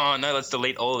begin. Oh, no, let's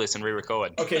delete all of this and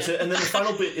re-record. Okay, so and then the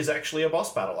final bit is actually a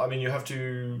boss battle. I mean, you have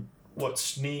to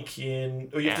sneak in,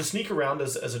 or you have to sneak around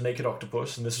as a naked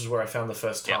octopus, and this is where I found the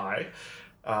first Yep. tie.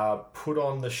 Put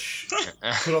on the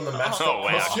mascot Oh,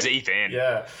 wow, costume. deep in.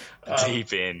 Yeah,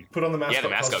 Deep in. put on the mascot, Yeah, the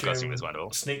mascot costume was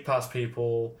wonderful. Sneak past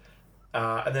people,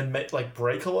 and then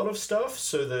break a lot of stuff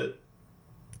so that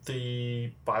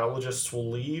the biologists will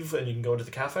leave and you can go into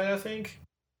the cafe, I think.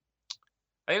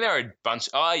 I think there were a bunch.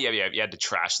 Oh, yeah. You had to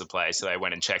trash the place. So they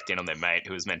went and checked in on their mate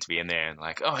who was meant to be in there and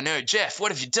like, oh, no, Jeff,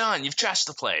 what have you done? You've trashed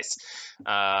the place.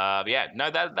 That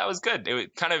was good. It was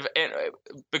kind of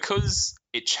because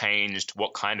it changed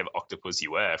what kind of octopus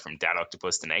you were from dad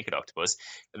octopus to naked octopus.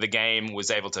 The game was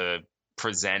able to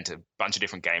present a bunch of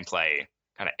different gameplay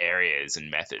kind of areas and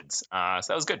methods. So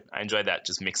that was good. I enjoyed that,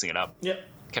 just mixing it up. Yep.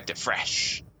 Kept it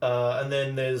fresh. And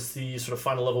then there's the sort of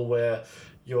final level where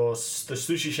the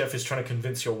sushi chef is trying to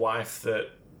convince your wife that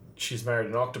she's married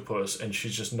an octopus and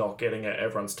she's just not getting it.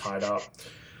 Everyone's tied up.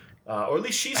 Or at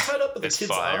least she's tied up, but the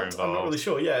kids aren't. I'm not really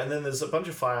sure. Yeah, and then there's a bunch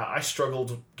of fire. I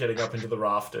struggled getting up into the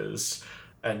rafters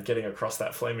and getting across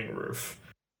that flaming roof.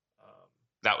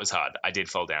 That was hard. I did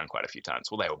fall down quite a few times.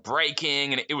 Well, they were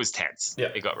breaking and it was tense. Yeah.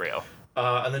 It got real.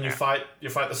 And then you fight the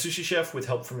sushi chef with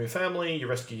help from your family, you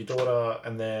rescue your daughter,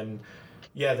 and then,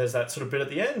 there's that sort of bit at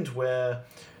the end where,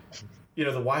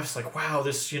 the wife's like, wow,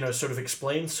 this, sort of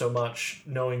explains so much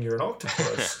knowing you're an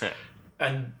octopus.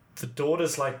 And the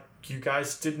daughter's like, you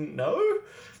guys didn't know?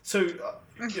 So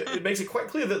it makes it quite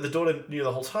clear that the daughter knew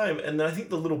the whole time. And then I think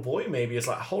the little boy maybe is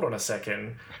like, hold on a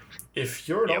second. If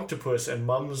you're an octopus and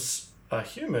mum's a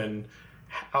human,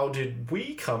 how did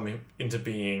we come into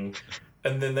being?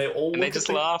 And then they all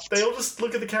laughed. They all just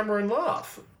look at the camera and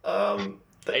laugh.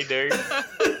 They do.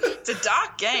 It's a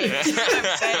dark game. That's what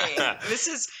I'm saying. This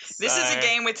is a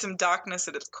game with some darkness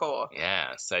at its core.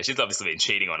 Yeah. So she's obviously been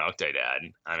cheating on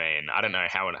Octodad. I mean, I don't know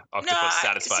how an octopus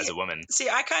satisfies a woman. See,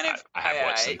 I have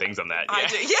watched some things on that. I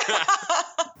do. Yeah.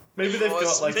 Maybe they've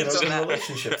got like an open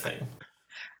relationship thing.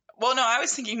 Well, no, I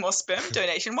was thinking more sperm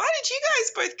donation. Why did you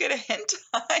guys both go to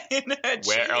hentai in her cheating?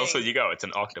 Where else would you go? It's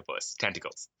an octopus.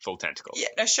 Tentacles. Full tentacles. Yeah,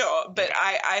 no, sure. But okay.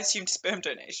 I assumed sperm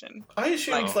donation. I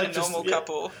assumed like a normal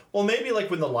couple. Well, maybe like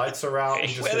when the lights are out and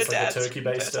just gets like a turkey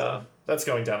baster. That's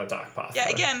going down a dark path. Yeah,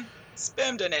 again,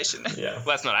 sperm donation. Yeah. Well,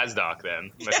 that's not as dark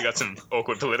then. Unless you got some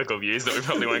awkward political views that we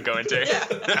probably won't go into.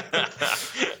 Yeah.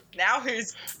 Now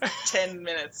who's 10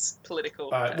 minutes political?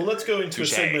 All right, well, let's go into a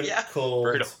segment called...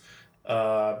 Brutal.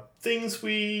 Things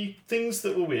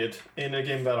that were weird in a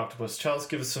game about octopus. Charles,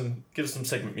 give us some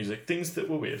segment music. Things that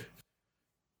were weird.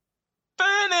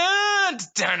 Let's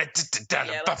cut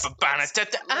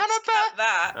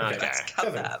that. Okay. Let's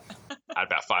cut that. I had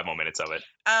about 5 more minutes of it.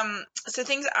 So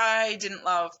things I didn't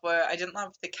love were I didn't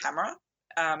love the camera.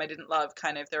 I didn't love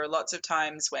there are lots of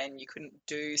times when you couldn't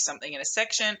do something in a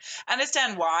section. I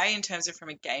understand why, in terms of from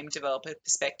a game developer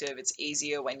perspective, it's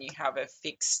easier when you have a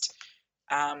fixed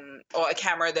or a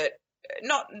camera that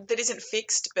isn't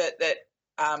fixed, but that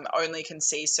only can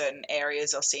see certain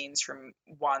areas or scenes from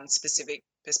one specific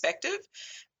perspective.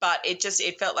 But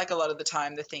it felt like a lot of the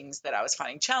time the things that I was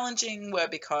finding challenging were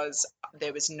because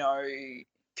there was no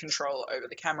control over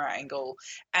the camera angle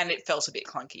and it felt a bit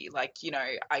clunky. Like,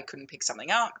 I couldn't pick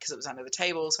something up because it was under the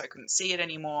table, so I couldn't see it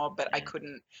anymore, but I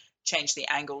couldn't change the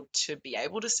angle to be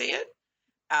able to see it.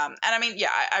 And I mean,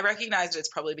 I recognize that it's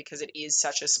probably because it is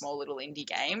such a small little indie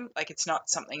game. Like, it's not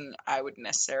something I would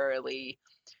necessarily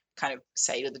kind of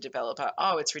say to the developer,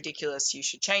 oh, it's ridiculous, you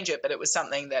should change it. But it was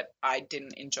something that I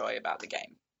didn't enjoy about the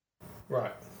game.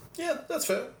 Right. Yeah, that's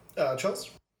fair. Charles?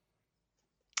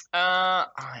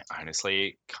 I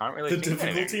honestly can't really think of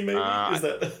anything. Difficulty, maybe? Is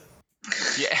that...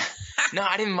 Yeah. No,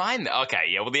 I didn't mind that. Okay,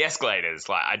 yeah, well, the escalators,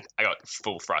 I got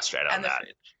full frustrated on that.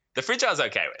 The fridge I was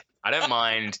okay with. I don't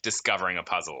mind discovering a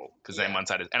puzzle because then once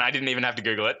and I didn't even have to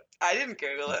Google it. I didn't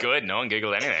Google it. Good, no one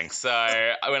Googled anything. So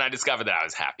when I discovered that, I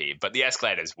was happy. But the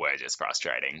escalators were just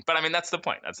frustrating. But I mean, that's the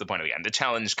point. That's the point of the game. The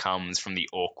challenge comes from the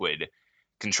awkward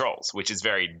controls, which is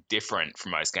very different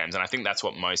from most games, and I think that's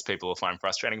what most people will find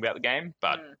frustrating about the game.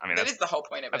 But I mean, that is the whole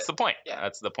point of it. That's the point. Yeah,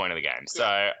 that's the point of the game. So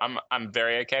I'm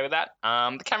very okay with that.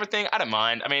 The camera thing, I don't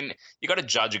mind. I mean, you got to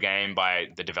judge a game by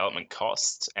the development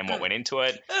cost and what went into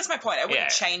it. That's my point. I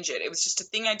wouldn't change it. It was just a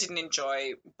thing I didn't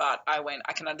enjoy, but I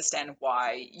can understand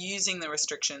why, using the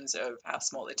restrictions of how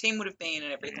small the team would have been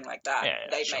and everything like that,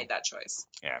 they made that choice.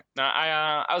 Yeah. No,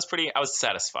 I was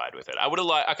satisfied with it. I would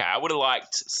have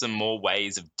liked some more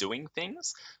ways of doing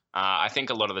things. I think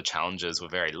a lot of the challenges were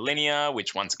very linear,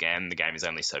 which once again, the game is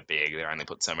only so big. They only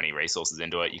put so many resources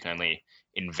into it. You can only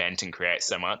invent and create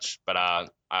so much. But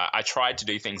I tried to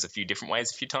do things a few different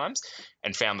ways a few times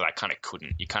and found that I kind of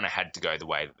couldn't. You kind of had to go the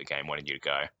way that the game wanted you to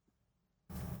go.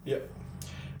 Yep.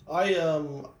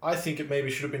 I think it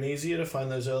maybe should have been easier to find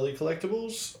those early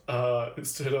collectibles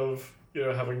instead of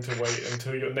having to wait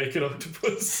until you're naked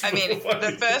octopus. I mean,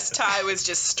 the first tie was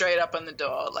just straight up on the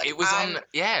door. Like, it was the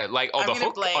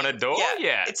hook on a door.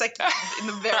 Yeah. It's like in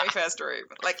the very first room.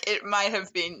 Like, it might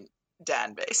have been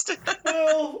Dan based.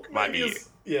 Well, Might maybe be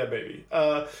yeah, maybe.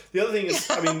 The other thing is,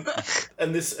 I mean,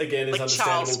 and this again is Like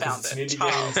understandable Charles because found it's an it.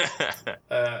 indie game.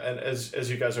 And as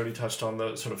you guys already touched on,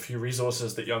 the sort of few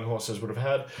resources that Young Horses would have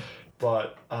had,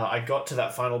 but I got to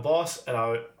that final boss and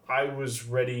I was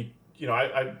ready. You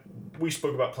know, we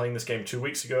spoke about playing this game 2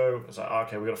 weeks ago. I was like,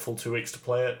 okay, we got a full 2 weeks to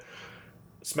play it.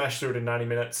 Smashed through it in 90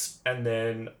 minutes, and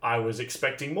then I was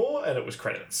expecting more, and it was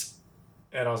credits,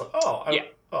 and I was like,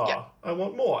 I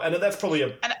want more, and that's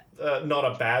probably not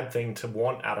a bad thing to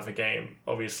want out of a game.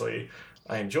 Obviously,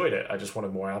 I enjoyed it. I just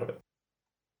wanted more out of it.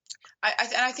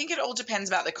 I think it all depends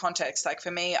about the context. Like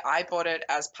for me, I bought it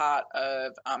as part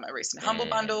of a recent Humble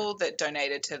Bundle that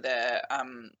donated to the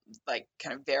like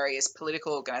kind of various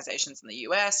political organizations in the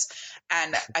US,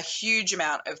 and a huge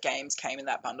amount of games came in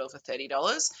that bundle for $30.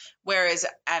 Whereas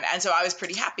and so I was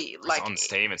pretty happy. Like on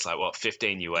Steam, it's like what,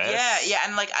 15 US? Yeah,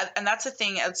 and like and that's the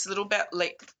thing. It's a little bit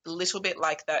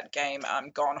like that game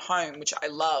Gone Home, which I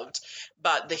loved,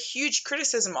 but the huge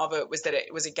criticism of it was that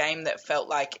it was a game that felt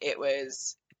like it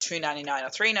was $2.99 or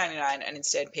 $3.99, and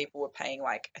instead people were paying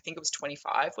like I think it was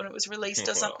 $25 when it was released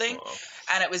or something,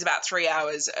 and it was about 3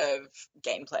 hours of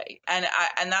gameplay. And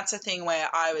that's a thing where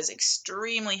I was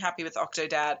extremely happy with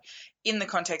Octodad in the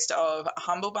context of a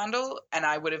Humble Bundle, and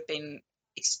I would have been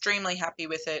extremely happy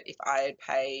with it if I had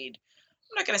paid.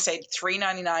 I'm not going to say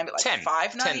 $3.99, but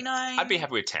like $5.99. I'd be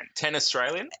happy with 10. 10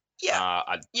 Australian. Yeah,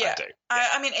 I do. Yeah.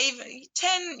 I mean, even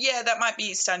 10. Yeah, that might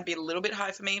be starting to be a little bit high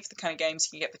for me for the kind of games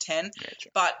you can get for 10. Yeah,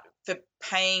 true. But for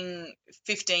paying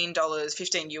 $15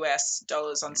 US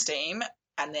on Steam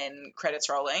and then credits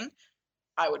rolling,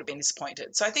 I would have been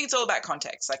disappointed. So I think it's all about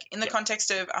context. Like in the context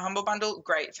of a Humble Bundle,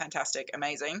 great, fantastic,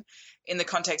 amazing. In the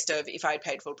context of if I had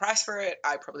paid full price for it,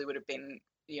 I probably would have been,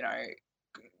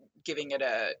 giving it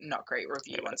a not great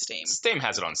review on Steam. Steam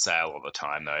has it on sale all the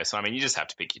time though, so I mean you just have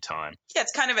to pick your time. Yeah,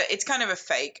 it's kind of a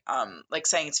fake. Like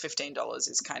saying it's $15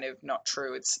 is kind of not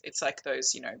true. It's like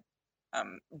those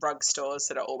rug stores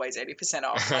that are always 80%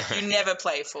 off. Like you never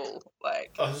play full.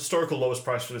 Like a historical lowest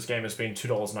price for this game has been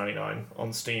 $2.99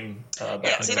 on Steam. Back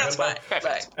in see, November. that's fine.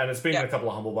 Right. And it's been in a couple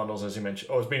of Humble Bundles, as you mentioned.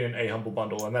 Or it's been in a Humble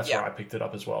Bundle, and that's where I picked it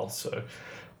up as well. So,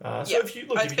 if you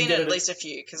look, it's been at least a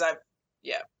few because I've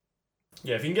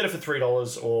Yeah, if you can get it for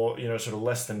 $3 or sort of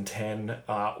less than 10,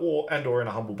 or in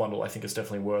a Humble Bundle, I think it's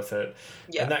definitely worth it.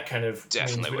 Yeah. And that kind of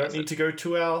means we don't need to go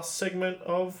to our segment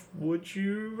of would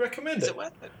you recommend it? Is it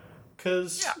worth it?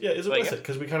 Because is it worth it?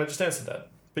 Because we kind of just answered that.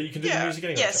 But you can do the music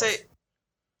anyway. Yeah, so would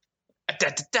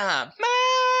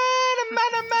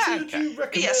you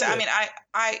recommend yeah, so it? I mean,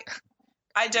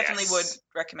 I definitely would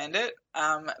recommend it,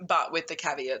 but with the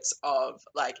caveats of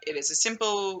like it is a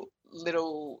simple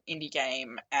little indie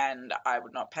game, and I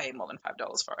would not pay more than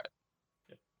 $5 for it.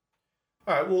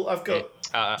 All right. Well, I've got.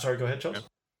 Sorry, go ahead, Charles.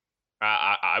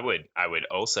 I would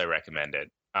also recommend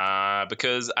it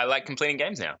because I like completing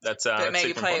games now. That's but maybe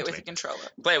super play it important with to a controller.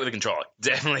 Play it with a controller.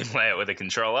 Definitely play it with a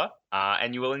controller,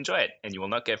 and you will enjoy it, and you will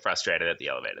not get frustrated at the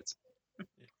elevators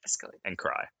Escalate and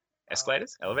cry.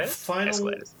 Escalators? Elevators?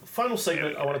 Escalators. Final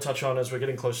segment I want to touch on as we're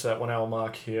getting close to that 1 hour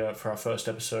mark here for our first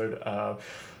episode.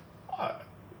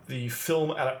 The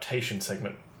film adaptation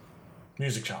segment.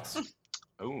 Music, Charles.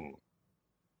 Ooh.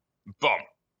 Bum.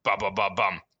 Bum bum bum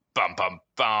bum. Bum bum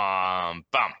bum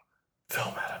bum.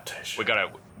 Film adaptation.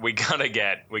 We gotta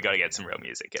get some real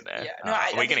music in there. Yeah. No,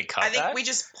 are we gonna cut that? I think we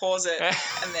just pause it and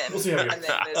then we'll see how we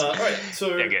go. All right.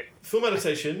 So film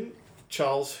adaptation.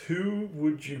 Charles, who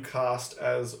would you cast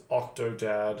as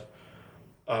Octodad,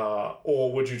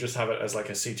 or would you just have it as like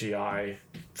a CGI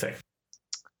thing?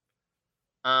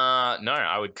 No,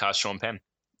 I would cast Sean Penn.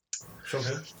 Sean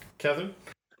Penn? Kevin?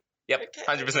 Yep, Okay.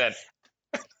 100%.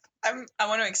 I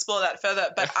want to explore that further,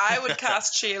 but I would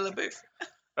cast Shia LaBeouf.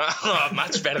 Oh,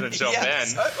 much better than Sean Penn.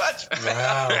 So much better.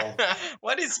 Wow.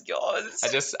 What is yours?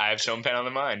 I have Sean Penn on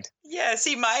the mind. Yeah,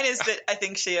 see, mine is that I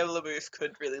think Shia LaBeouf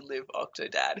could really live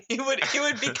Octodad. He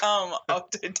would become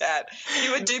Octodad. He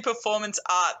would do performance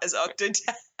art as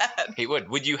Octodad. He would.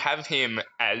 Would you have him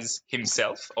as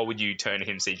himself, or would you turn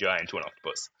him CGI into an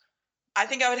octopus? I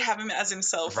think I would have him as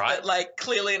himself, but like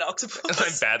clearly an octopus.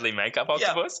 Like badly make-up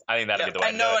octopus? Yeah. I think that'd be the way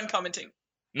to do it. And no one commenting.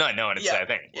 No one would say a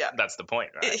thing. Yeah. That's the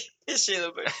point, right? It's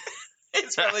Shia LaBeouf.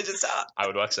 It's probably just art. I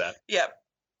would watch that. Yeah.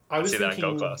 I was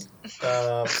thinking for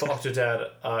Octodad,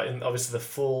 obviously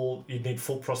you'd need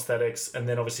full prosthetics, and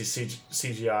then obviously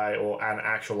CGI or an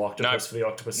actual octopus for the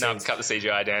octopus scenes. No, cut the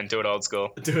CGI down. Do it old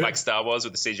school. Like Star Wars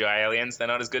with the CGI aliens. They're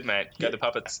not as good, mate. Go the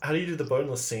puppets. How do you do the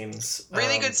boneless scenes?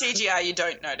 Really good CGI you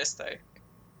don't notice, though.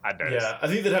 I'd notice. Yeah, I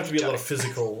think there'd have to be a lot of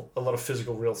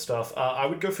physical real stuff. I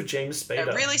would go for James Spader.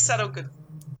 A really subtle good...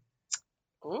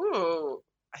 Ooh.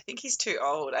 I think he's too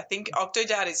old. I think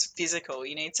Octodad is physical.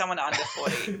 You need someone under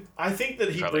 40. I think that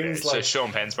he Probably brings do. So like.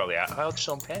 Sean Penn's probably out. How old's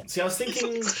Sean Penn? See, I was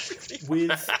thinking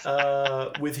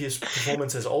with his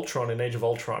performance as Ultron in Age of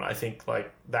Ultron, I think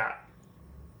like that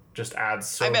just adds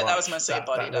so much. I bet that was mostly a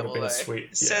body that would have double, been though.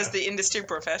 sweet. Says the industry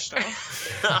professional.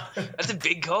 That's a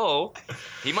big call.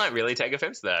 He might really take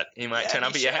offense to that. He might Yeah, turn he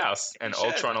up at your should. house and He should.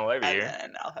 Ultron all over you.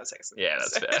 And then I'll have sex with Yeah, him.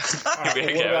 that's So fair. it's fine. Alright, well,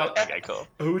 Okay, what about- okay, cool.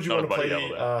 Who would you Not want a to body play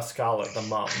double, though. Scarlet, the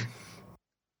mum?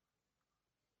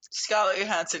 Scarlett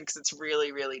Johansson, because it's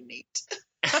really, really neat.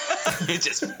 It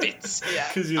just fits. Yeah.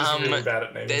 Because you're just really bad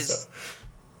at naming there's- stuff.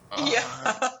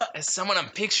 Yeah. There's someone I'm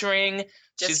picturing.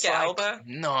 She's Jessica like, Alba?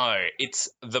 no, it's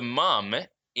the mum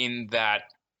in that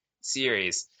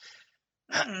series.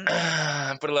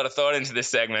 Mm. Put a lot of thought into this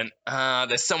segment.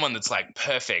 There's someone that's like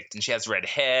perfect, and she has red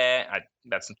hair.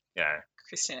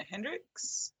 Christina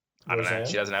Hendricks? I don't know. Roseanne?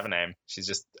 She doesn't have a name. She's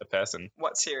just a person.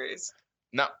 What series?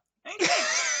 No, Okay.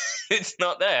 it's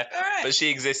not there. All right. But she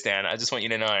exists, Dan. I just want you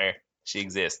to know she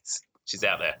exists. She's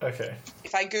out there. Okay.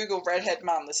 If I Google redhead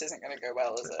mum, this isn't going to go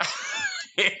well, is it?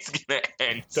 It's gonna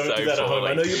end Don't so do that at home. I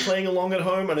poorly. know you're playing along at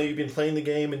home. I know you've been playing the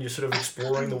game and you're sort of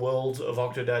exploring the world of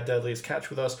Octodad Deadliest Catch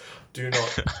with us. Do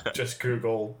not just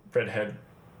Google redhead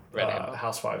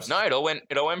housewives. No, it all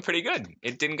went pretty good.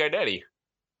 It didn't go dirty.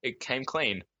 It came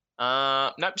clean.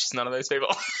 Nope, she's none of those people.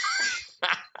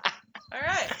 All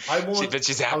right. But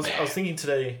she's out there. I was thinking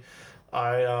today,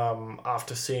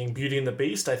 after seeing Beauty and the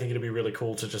Beast, I think it'd be really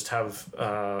cool to just have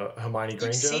Hermione Granger.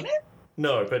 You've seen it?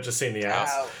 No, but just seen the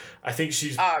ads. Oh. I think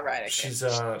she's Right. Okay. she's she's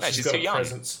got too a young.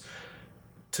 presence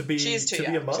to be She is too to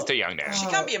be young. a mum. She's too young now. She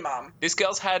can't be a mum. This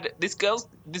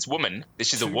woman.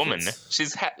 She's a Two woman. kids.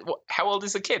 She's how old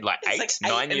is the kid? Like It's 8,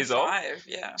 like 9 and years old. 5,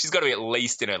 yeah. She's got to be at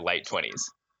least in her late 20s.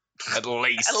 At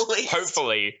least. At least.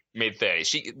 Hopefully mid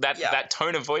 30s. Yeah. That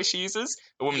tone of voice she uses,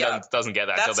 a woman Yeah. doesn't get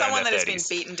that until That's they're in someone their that 30s. has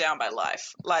been beaten down by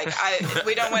life. Like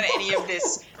we don't want any of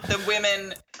this. The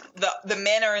women, the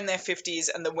men are in their 50s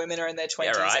and the women are in their 20s,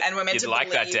 Yeah, right. and we're meant You'd to like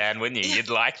believe, that, Dan, wouldn't you? You'd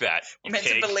like that. You meant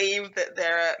pig. to believe that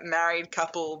they're a married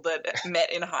couple that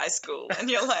met in high school, and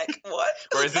you're like, what?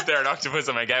 Whereas if they're an octopus,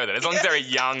 I'm okay with it. As long as they're a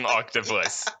young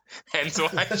octopus. Hence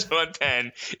why Sean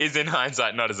Penn is in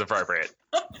hindsight not as appropriate.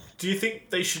 Do you think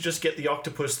they should just get the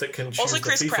octopus that can choose Also, the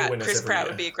Chris FIFA Pratt. winners Chris every Pratt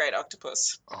year? would be a great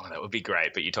octopus. Oh, that would be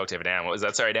great, but you talked over Dan. What was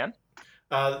that? Sorry, Dan?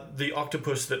 The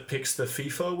octopus that picks the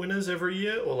FIFA winners every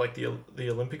year, or like the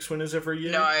Olympics winners every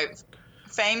year? No,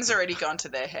 fame's already gone to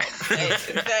their head.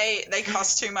 They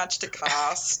cost too much to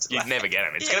cast. You'd never get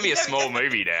him. It's Yeah, going to be a you'd never small get 'em.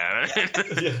 movie, Dan.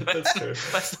 Yeah, that's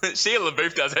true. Sheila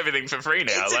LaBeouf does everything for free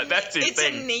now. It's, Like, that's his it's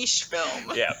thing. a niche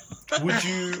film. Yeah. Would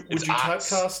you It's arts.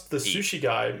 typecast the sushi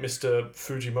guy, Mr.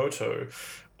 Fujimoto?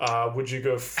 Would you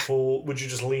go full? Would you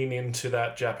just lean into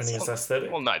that Japanese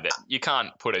aesthetic? Well, no, you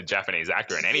can't put a Japanese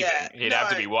actor in anything. Yeah, He'd have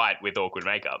to no. be white with awkward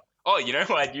makeup. Oh, you know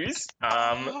who I'd use?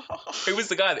 Who was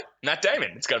the guy that... Matt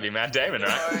Damon. It's got to be Matt Damon,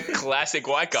 right? No. Classic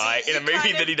white guy See, in a you movie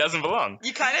kind of- that he doesn't belong.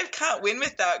 You kind of can't win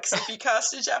with that because if you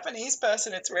cast a Japanese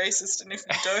person, it's racist, and if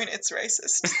you don't, it's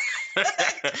racist.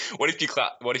 What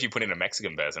if you put in a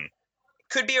Mexican person?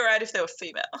 Could be alright if they were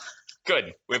female.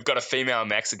 Good. We've got a female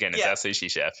Mexican as Yeah. our sushi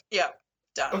chef. Yeah,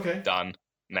 done. Okay. Done.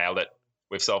 Nailed it.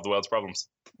 We've solved the world's problems.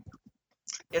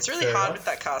 It's really Fair hard enough. with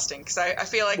that casting because I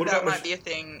feel like What that about might be a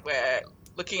thing where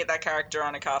looking at that character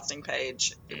on a casting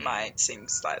page, it might seem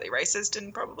slightly racist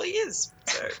and probably is.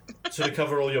 So So to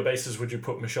cover all your bases, would you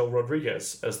put Michelle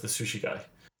Rodriguez as the sushi guy?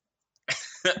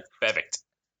 Perfect.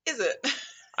 is it?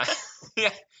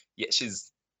 Yeah,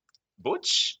 she's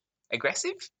butch,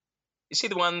 aggressive. Is she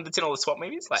the one that's in all the SWAT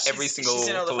movies? Like every She's single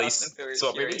in all the police Fast and Furious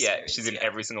SWAT movie? movies, Yeah, she's in yeah.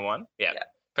 every single one. Yeah. Yeah.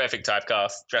 Perfect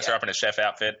typecast. Dress her Yeah. up in a chef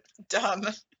outfit. Done.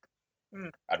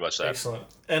 I'd watch that. Excellent.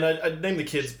 And I'd name the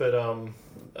kids, but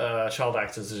child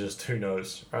actors are just who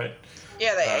knows, right?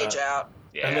 Yeah, they age out.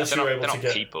 Yeah, Unless they're you're not, able they're to not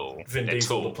get people. Vin they're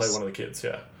Diesel tools. to play one of the kids,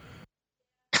 yeah.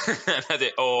 That's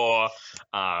it. Or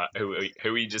who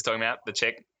were you just talking about? The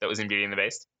chick that was in Beauty and the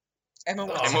Beast? Emma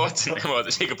Watson. Emma Watson. Emma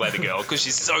Watson. She could play the girl because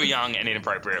she's so young and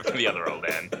inappropriate for the other old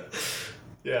man.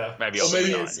 Yeah. Maybe Or also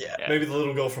maybe, nine. is, yeah. maybe the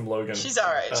little girl from Logan. She's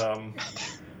alright.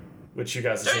 Which you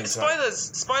guys have Don't seen tonight.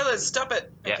 spoilers. Stop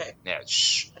it. Yeah. Okay. Yeah.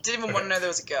 Shh. I didn't even Okay. want to know there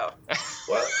was a girl.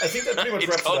 Well, I think that pretty much It's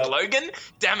wraps it called up. Logan?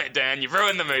 Damn it, Dan. You've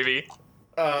ruined the movie.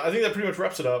 I think that pretty much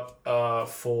wraps it up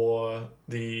for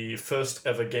the first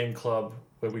ever game club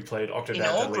where we played Octodad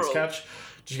Inaugural. Deadliest Catch.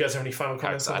 Do you guys have any final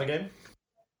comments on the exciting. game?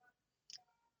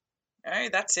 No,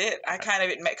 that's it.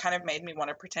 It kind of made me want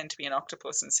to pretend to be an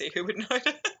octopus and see who would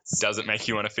notice. Does it make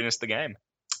you want to finish the game?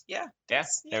 Yeah. Yeah,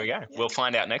 there we go. Yeah. We'll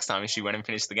find out next time if she went and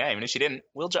finished the game. And if she didn't,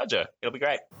 we'll judge her. It'll be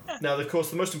great. Now, of course,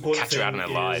 the most important Catch her out thing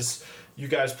in her is you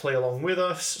guys play along with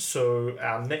us. So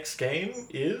our next game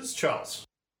is Charles.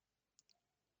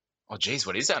 Oh, geez,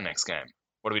 what is our next game?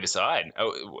 What do we decide?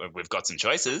 Oh, we've got some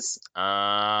choices.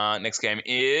 Next game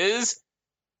is...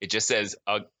 It just says,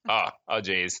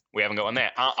 geez, we haven't got one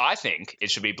there. I think it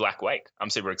should be Black Wake.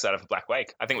 I'm super excited for Black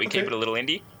Wake. I think we keep it a little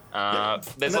indie.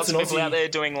 There's lots of people out there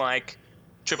doing like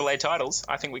AAA titles.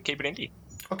 I think we keep it indie.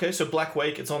 Okay, so Black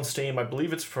Wake, it's on Steam. I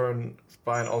believe it's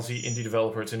by an Aussie indie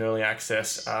developer. It's in early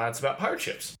access. It's about pirate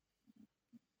ships.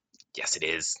 Yes, it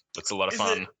is. Looks a lot of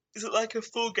fun. Is it like a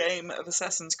full game of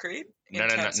Assassin's Creed? No,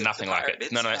 nothing like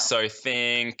it. No. So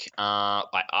think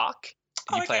like Ark.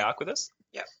 Did you play Ark with us?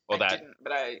 Yeah. Or I didn't,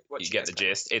 but I watched you get the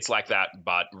gist. It's like that,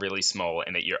 but really small,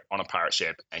 in that you're on a pirate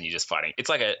ship and you're just fighting. It's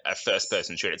like a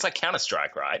first-person shooter. It's like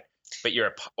Counter-Strike, right? But you're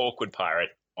an awkward pirate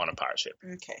on a pirate ship.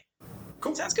 Okay.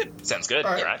 Cool. Sounds good. Sounds good,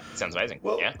 right? Sounds amazing.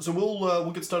 Well, yeah. So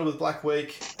we'll get started with Black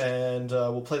Wake, and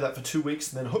we'll play that for 2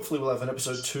 weeks, and then hopefully we'll have an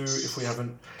episode 2 if we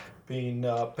haven't been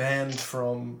banned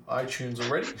from iTunes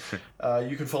already.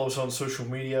 You can follow us on social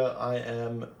media. I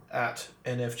am at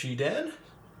NFGDan.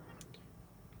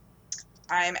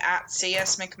 I'm at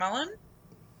CS McMullen.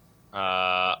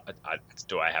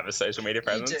 Do I have a social media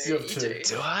presence? You do.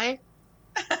 Do I?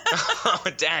 Oh,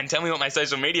 Dan, tell me what my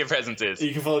social media presence is.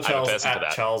 You can follow Charles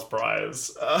at Charles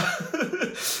Briers.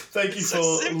 Thank you for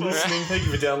listening. Thank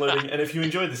you for downloading. And if you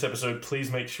enjoyed this episode, please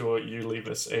make sure you leave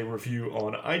us a review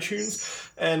on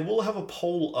iTunes. And we'll have a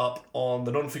poll up on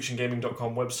the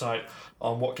nonfictiongaming.com website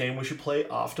on what game we should play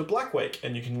after Black Wake.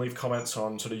 And you can leave comments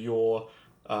on sort of your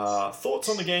thoughts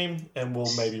on the game, and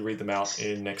we'll maybe read them out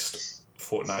in next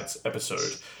fortnight's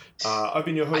episode. I've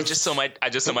been your host. I just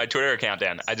saw my Twitter account,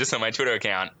 Dan. I just saw my Twitter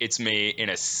account. It's me in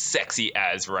a sexy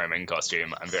as Roman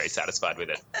costume. I'm very satisfied with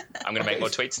it. I'm going to make more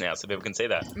tweets now so people can see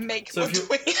that. Make more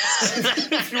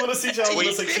tweets. If you want to see Charles in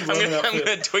a sexy Roman outfit, I'm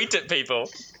going to tweet at people.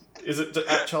 Is it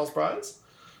at Charles Briers?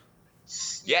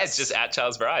 Yeah, it's just at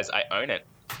Charles Briers. I own it.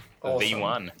 Awesome. The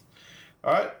one.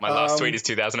 All right. My last tweet is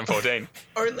 2014.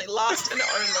 Only, last and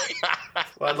only.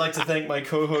 Well, I'd like to thank my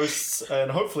co-hosts and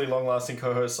hopefully long-lasting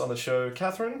co-hosts on the show,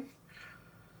 Catherine.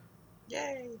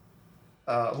 Yay.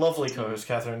 Lovely co-host,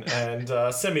 Catherine,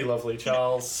 and semi-lovely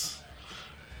Charles.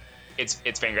 It's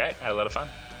been great. I had a lot of fun.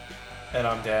 And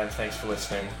I'm Dan. Thanks for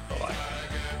listening. Bye-bye.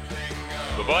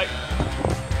 Bye-bye.